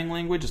programming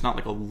language. It's not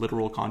like a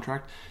literal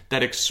contract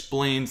that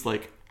explains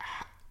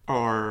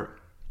or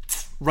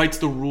writes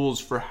the rules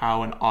for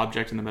how an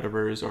object in the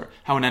metaverse or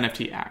how an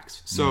NFT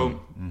acts.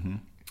 So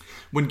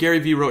when Gary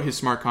Vee wrote his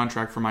smart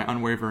contract for My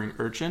Unwavering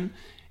Urchin,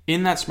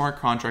 in that smart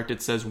contract,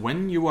 it says,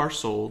 when you are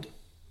sold,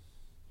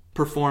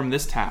 perform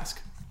this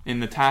task.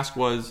 And the task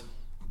was,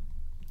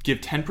 give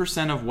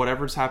 10% of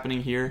whatever's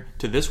happening here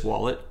to this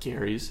wallet,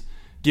 Gary's.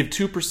 Give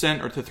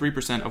 2% or to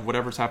 3% of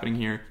whatever's happening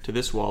here to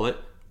this wallet,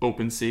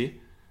 OpenSea.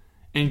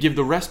 And give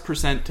the rest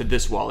percent to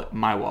this wallet,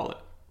 my wallet,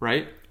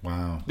 right?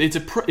 Wow.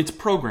 It's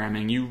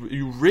programming.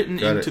 You've written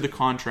into the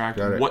contract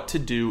what to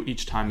do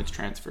each time it's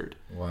transferred.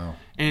 Wow.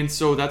 And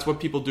so that's what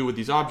people do with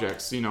these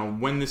objects.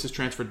 When this is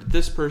transferred to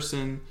this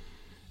person,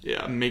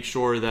 make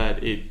sure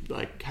that it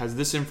has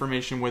this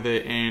information with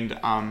it. And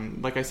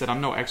like I said, I'm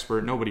no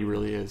expert. Nobody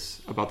really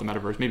is about the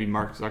metaverse. Maybe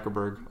Mark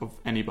Zuckerberg of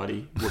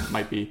anybody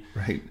might be.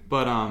 Right.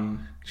 But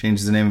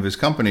changed the name of his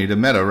company to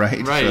Meta,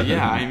 right? Right.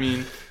 Yeah. I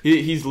mean,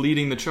 he's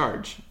leading the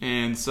charge,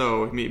 and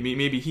so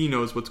maybe he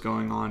knows what's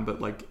going on.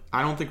 But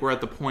I don't think we're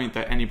at the point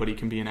that anybody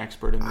can be an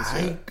expert in this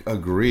yet. I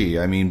agree.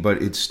 I mean,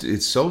 but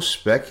it's so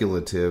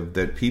speculative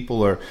that people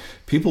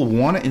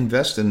want to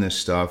invest in this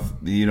stuff.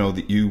 You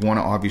want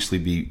to obviously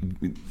be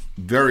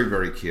very,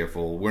 very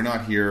careful. We're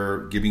not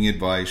here giving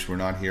advice. We're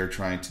not here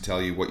trying to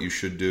tell you what you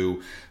should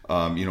do.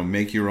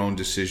 Make your own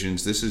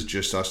decisions. This is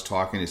just us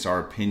talking. It's our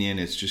opinion.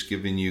 It's just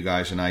giving you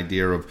guys an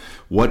idea of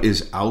what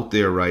is out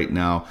there right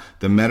now.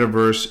 The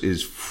metaverse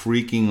is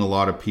freaking a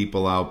lot of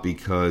people out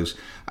because,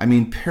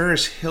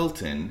 Paris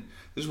Hilton,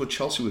 this is what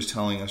Chelsea was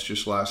telling us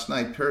just last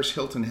night. Paris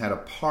Hilton had a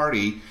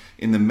party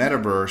in the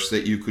metaverse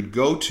that you could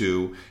go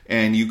to,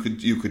 and you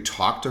could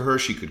talk to her.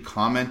 She could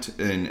comment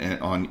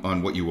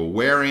on what you were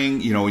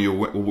wearing,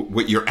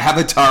 what your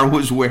avatar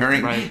was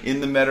wearing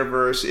in the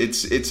metaverse.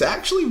 It's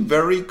actually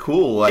very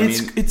cool.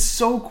 It's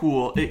so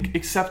cool.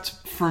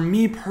 Except for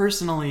me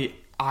personally,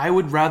 I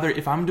would rather,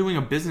 if I'm doing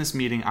a business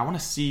meeting, I want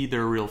to see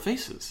their real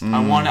faces. I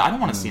don't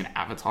want to see an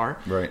avatar.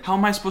 Right. How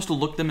am I supposed to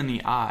look them in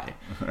the eye?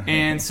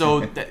 And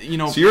so,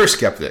 So you're a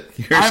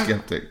skeptic.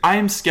 I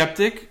am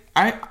skeptic.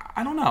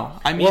 I don't know.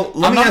 I'm let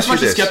not me as ask you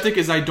much a this. skeptic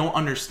as I don't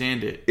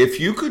understand it. If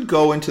you could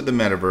go into the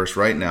metaverse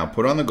right now,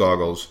 put on the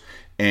goggles,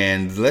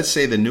 and let's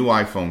say the new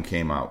iPhone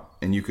came out,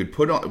 and you could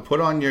put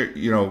on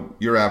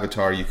your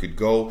avatar, you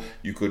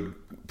could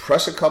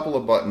press a couple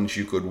of buttons,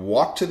 you could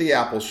walk to the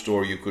Apple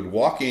store, you could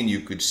walk in, you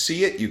could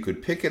see it, you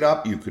could pick it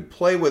up, you could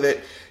play with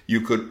it,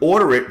 you could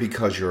order it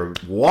because your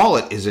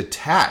wallet is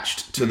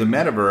attached to the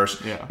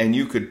metaverse, and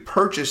you could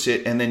purchase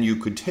it, and then you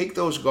could take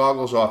those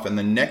goggles off, and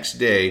the next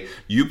day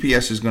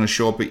UPS is going to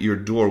show up at your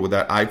door with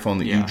that iPhone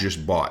that you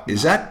just bought.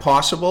 Is that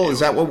possible? Is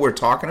that what we're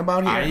talking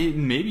about here?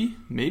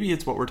 Maybe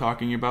it's what we're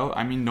talking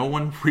about. No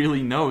one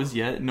really knows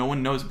yet. No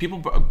one knows.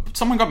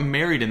 Someone got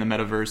married in the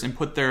metaverse and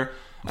put their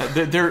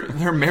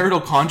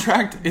marital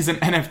contract is an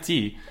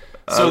NFT.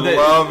 So I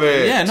love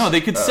it. Yeah, no,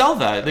 they could sell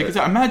that. They could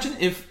imagine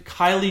if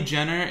Kylie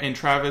Jenner and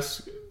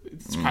Travis,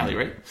 it's Kylie,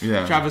 right?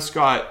 Yeah. Travis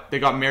Scott, they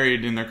got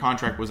married and their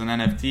contract was an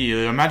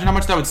NFT. Imagine how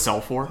much that would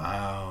sell for.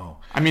 Wow.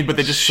 I mean, but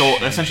they just sold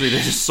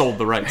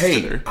the rights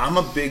to their... I'm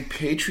a big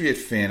Patriot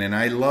fan, and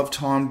I love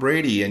Tom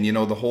Brady, and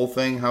the whole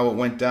thing, how it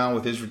went down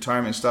with his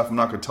retirement stuff. I'm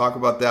not going to talk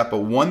about that, but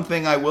one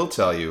thing I will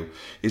tell you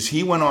is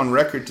he went on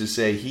record to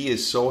say he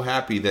is so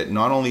happy that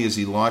not only is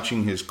he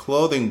launching his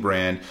clothing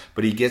brand,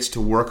 but he gets to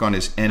work on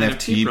his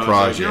NFT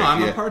project.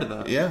 I'm a part of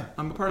that. Yeah.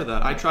 I'm a part of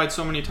that. I tried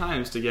so many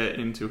times to get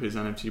into his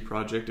NFT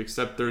project,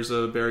 except there's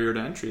a barrier to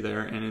entry there,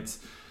 and it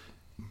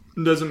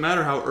doesn't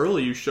matter how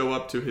early you show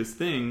up to his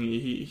thing.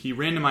 He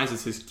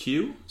randomizes his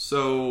queue.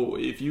 So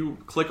if you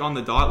click on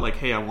the dot like,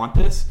 hey, I want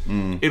this,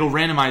 it'll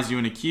randomize you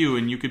in a queue,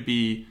 and you could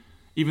be,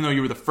 even though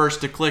you were the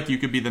first to click, you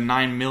could be the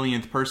 9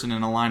 millionth person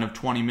in a line of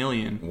 20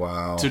 million.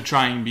 Wow. To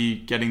try and be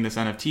getting this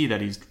NFT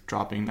that he's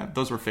dropping.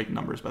 Those were fake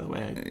numbers, by the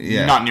way.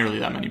 Yeah. Not nearly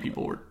that many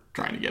people were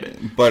trying to get it.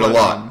 But a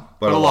lot.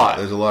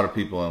 There's a lot of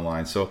people in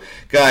line. So,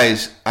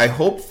 guys, I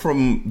hope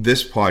from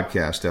this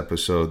podcast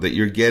episode that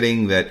you're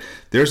getting that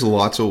there's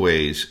lots of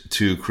ways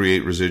to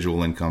create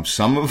residual income.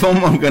 Some of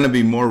them are going to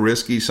be more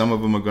risky. Some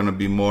of them are going to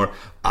be more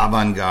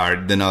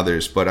avant-garde than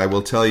others. But I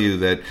will tell you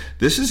that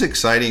this is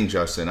exciting,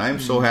 Justin. I am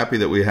so happy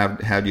that we have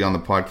had you on the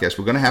podcast.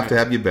 We're going to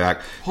have you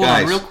back. Hold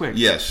on, real quick.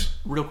 Yes.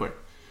 Real quick.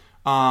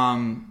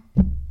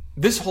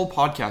 This whole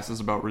podcast is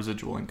about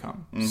residual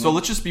income. So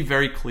let's just be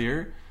very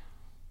clear.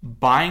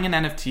 Buying an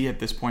NFT at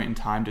this point in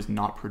time does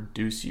not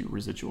produce you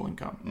residual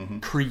income.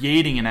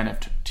 Creating an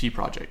NFT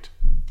project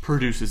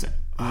produces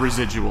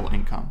residual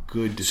income.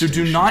 Good distinction.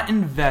 So do not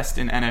invest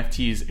in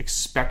NFTs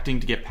expecting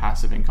to get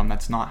passive income.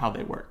 That's not how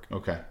they work.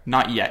 Okay.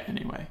 Not yet,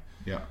 anyway.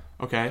 Yeah.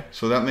 Okay?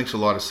 So that makes a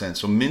lot of sense.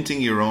 So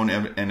minting your own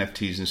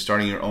NFTs and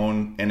starting your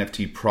own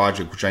NFT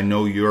project, which I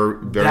know you're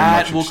very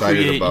much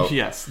excited about.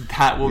 Yes,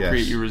 that will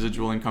create your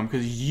residual income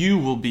because you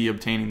will be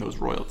obtaining those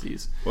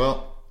royalties.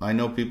 Well, I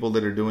know people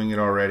that are doing it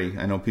already.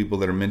 I know people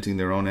that are minting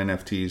their own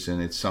NFTs,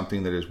 and it's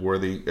something that is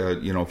worthy.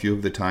 If you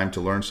have the time to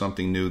learn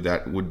something new,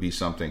 that would be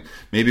something.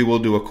 Maybe we'll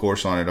do a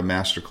course on it, a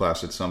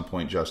masterclass at some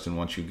point, Justin,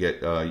 once you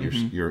get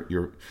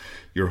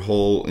your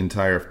whole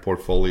entire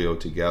portfolio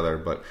together.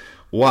 But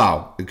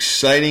wow,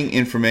 exciting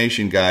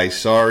information, guys.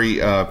 Sorry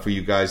for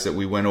you guys that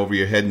we went over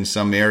your head in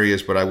some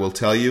areas, but I will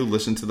tell you,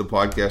 listen to the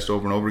podcast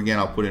over and over again.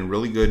 I'll put in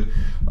really good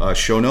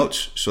show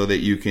notes so that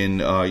you can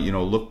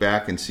look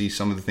back and see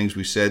some of the things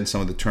we said and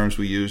some of the terms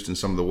we used and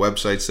some of the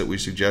websites that we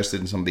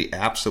suggested and some of the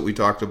apps that we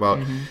talked about.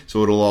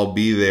 So it'll all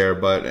be there.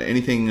 But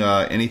anything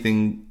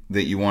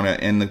that you want to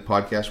end the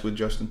podcast with,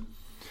 Justin?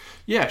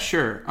 Yeah,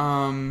 sure.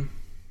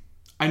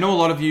 I know a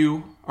lot of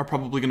you are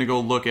probably going to go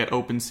look at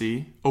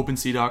OpenSea,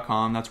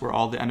 OpenSea.com. That's where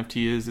all the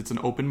NFT is. It's an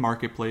open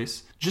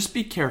marketplace. Just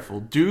be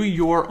careful. Do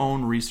your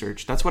own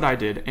research. That's what I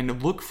did.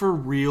 And look for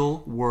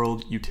real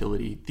world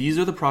utility. These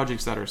are the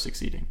projects that are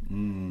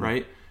succeeding,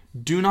 right?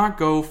 Do not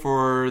go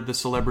for the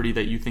celebrity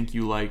that you think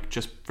you like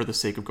just for the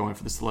sake of going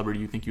for the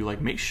celebrity you think you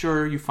like. Make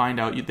sure you find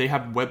out. They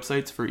have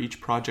websites for each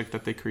project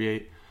that they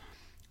create.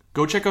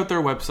 Go check out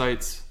their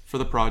websites for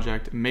the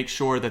project. Make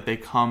sure that they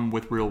come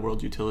with real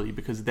world utility,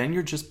 because then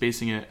you're just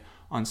basing it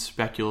on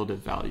speculative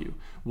value,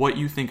 what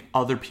you think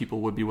other people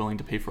would be willing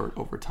to pay for it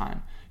over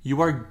time. You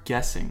are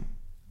guessing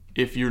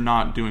if you're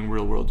not doing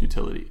real world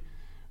utility.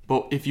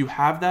 But if you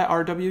have that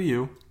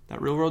RWU,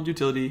 that real world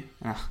utility,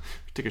 I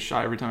take a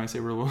shot every time I say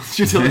real world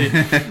utility.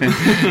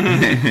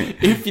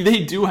 If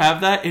they do have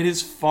that, it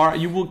is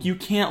you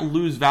can't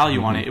lose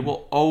value on it. It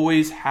will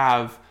always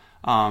have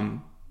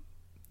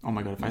oh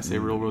my god, if I say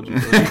real world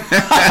utility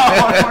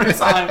one more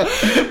time.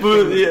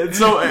 But, yeah,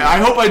 so I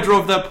hope I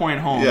drove that point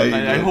home.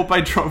 I hope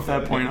I drove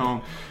that point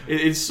home.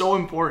 It's so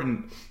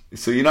important.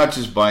 So you're not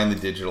just buying the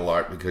digital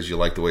art because you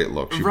like the way it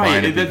looks. You're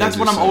right. Buying it that's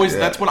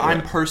what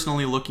I'm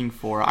personally looking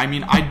for. I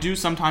mean, I do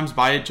sometimes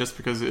buy it just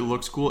because it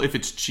looks cool. If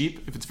it's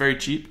cheap, if it's very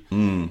cheap,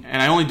 and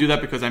I only do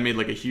that because I made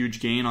like a huge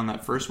gain on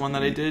that first one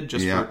that I did.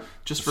 Just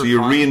for so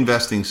you're fun.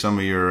 Reinvesting some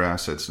of your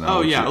assets now.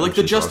 Oh yeah, like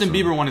the Justin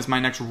Bieber one is my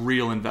next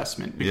real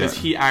investment because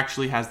he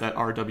actually has that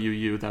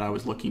RWU that I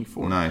was looking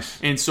for. Nice.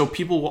 And so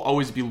people will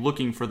always be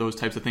looking for those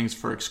types of things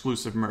for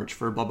exclusive merch,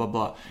 for blah blah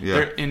blah.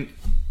 Yeah.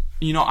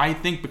 I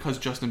think because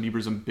Justin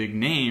Bieber's a big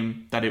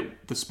name, that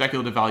the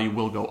speculative value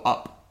will go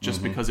up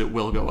just because it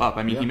will go up.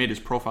 I mean, he made his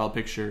profile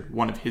picture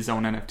one of his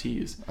own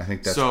NFTs. I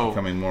think that's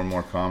becoming more and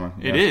more common.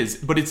 It is,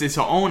 but it's his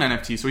own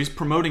NFT, so he's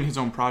promoting his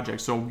own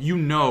project. So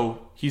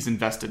he's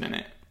invested in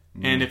it.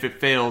 And if it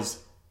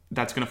fails,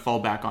 that's going to fall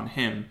back on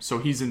him. So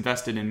he's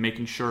invested in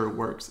making sure it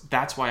works.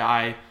 That's why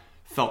I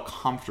felt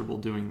comfortable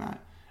doing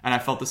that. And I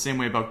felt the same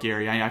way about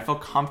Gary. I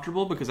felt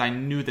comfortable because I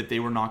knew that they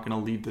were not going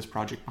to leave this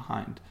project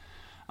behind.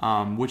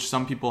 Which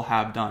some people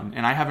have done.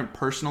 And I haven't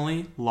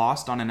personally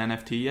lost on an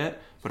NFT yet,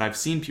 but I've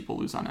seen people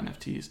lose on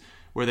NFTs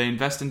where they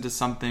invest into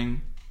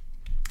something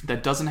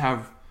that doesn't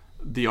have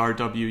the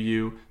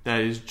RWU,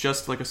 that is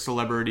just like a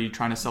celebrity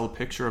trying to sell a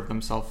picture of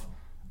themselves,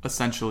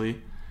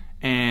 essentially,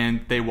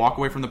 and they walk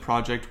away from the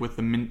project with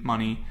the mint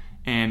money,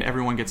 and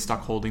everyone gets stuck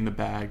holding the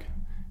bag,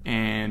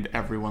 and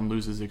everyone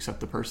loses except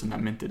the person that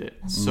minted it.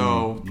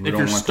 So if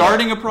you're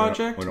starting a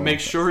project, make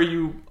sure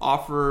you're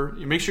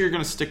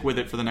going to stick with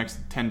it for the next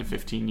 10 to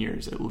 15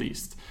 years at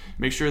least.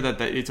 Make sure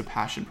that it's a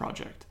passion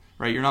project,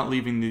 right? You're not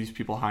leaving these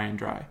people high and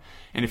dry.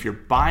 And if you're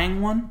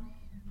buying one,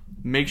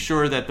 make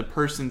sure that the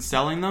person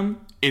selling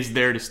them is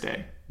there to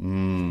stay.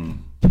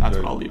 That's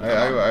what I'll leave.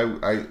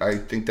 I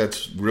think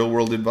that's real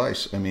world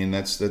advice. I mean,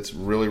 that's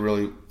really,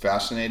 really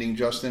fascinating,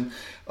 Justin.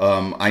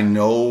 I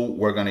know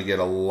we're going to get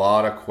a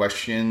lot of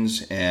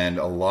questions and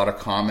a lot of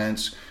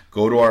comments.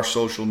 Go to our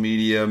social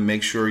media.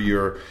 Make sure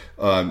you're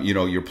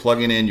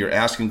plugging in. You're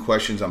asking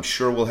questions. I'm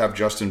sure we'll have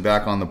Justin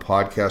back on the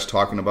podcast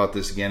talking about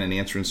this again and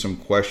answering some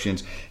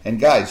questions. And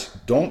guys,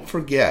 don't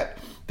forget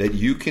that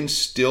you can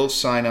still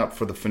sign up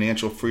for the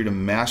Financial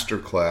Freedom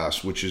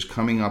Masterclass, which is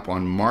coming up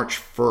on March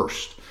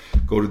 1st.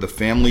 Go to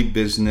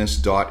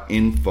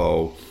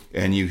thefamilybusiness.info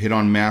and you hit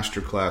on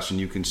Masterclass and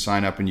you can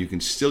sign up and you can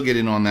still get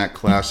in on that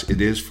class.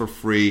 It is for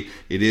free.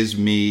 It is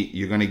me.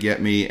 You're going to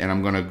get me, and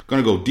I'm going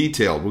to go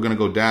detailed. We're going to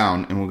go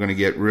down and we're going to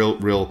get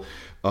real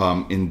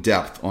in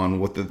depth on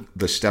what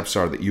the steps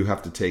are that you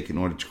have to take in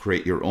order to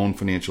create your own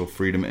financial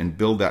freedom and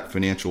build that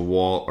financial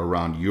wall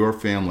around your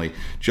family.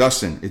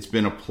 Justin, it's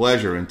been a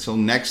pleasure. Until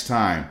next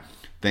time,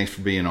 thanks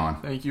for being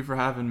on. Thank you for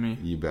having me.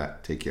 You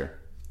bet. Take care.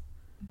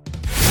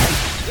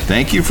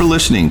 Thank you for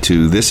listening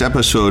to this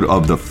episode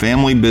of the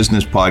Family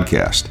Business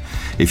Podcast.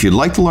 If you'd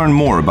like to learn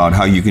more about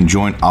how you can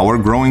join our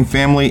growing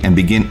family and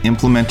begin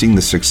implementing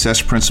the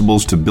success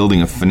principles to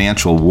building a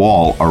financial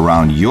wall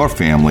around your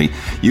family,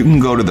 you can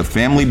go to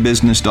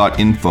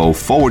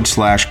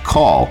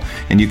thefamilybusiness.info/call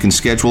and you can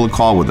schedule a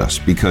call with us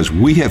because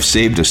we have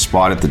saved a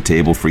spot at the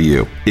table for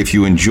you. If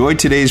you enjoyed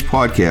today's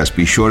podcast,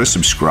 be sure to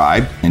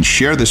subscribe and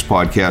share this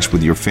podcast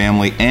with your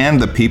family and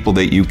the people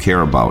that you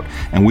care about.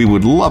 And we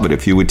would love it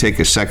if you would take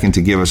a second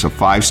to give us a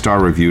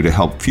 5-star review to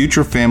help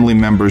future family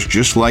members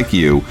just like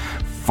you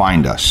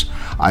find us.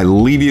 I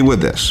leave you with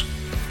this.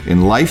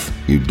 In life,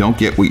 you don't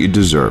get what you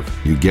deserve.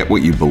 You get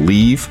what you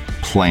believe,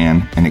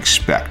 plan, and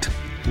expect.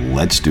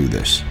 Let's do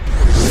this.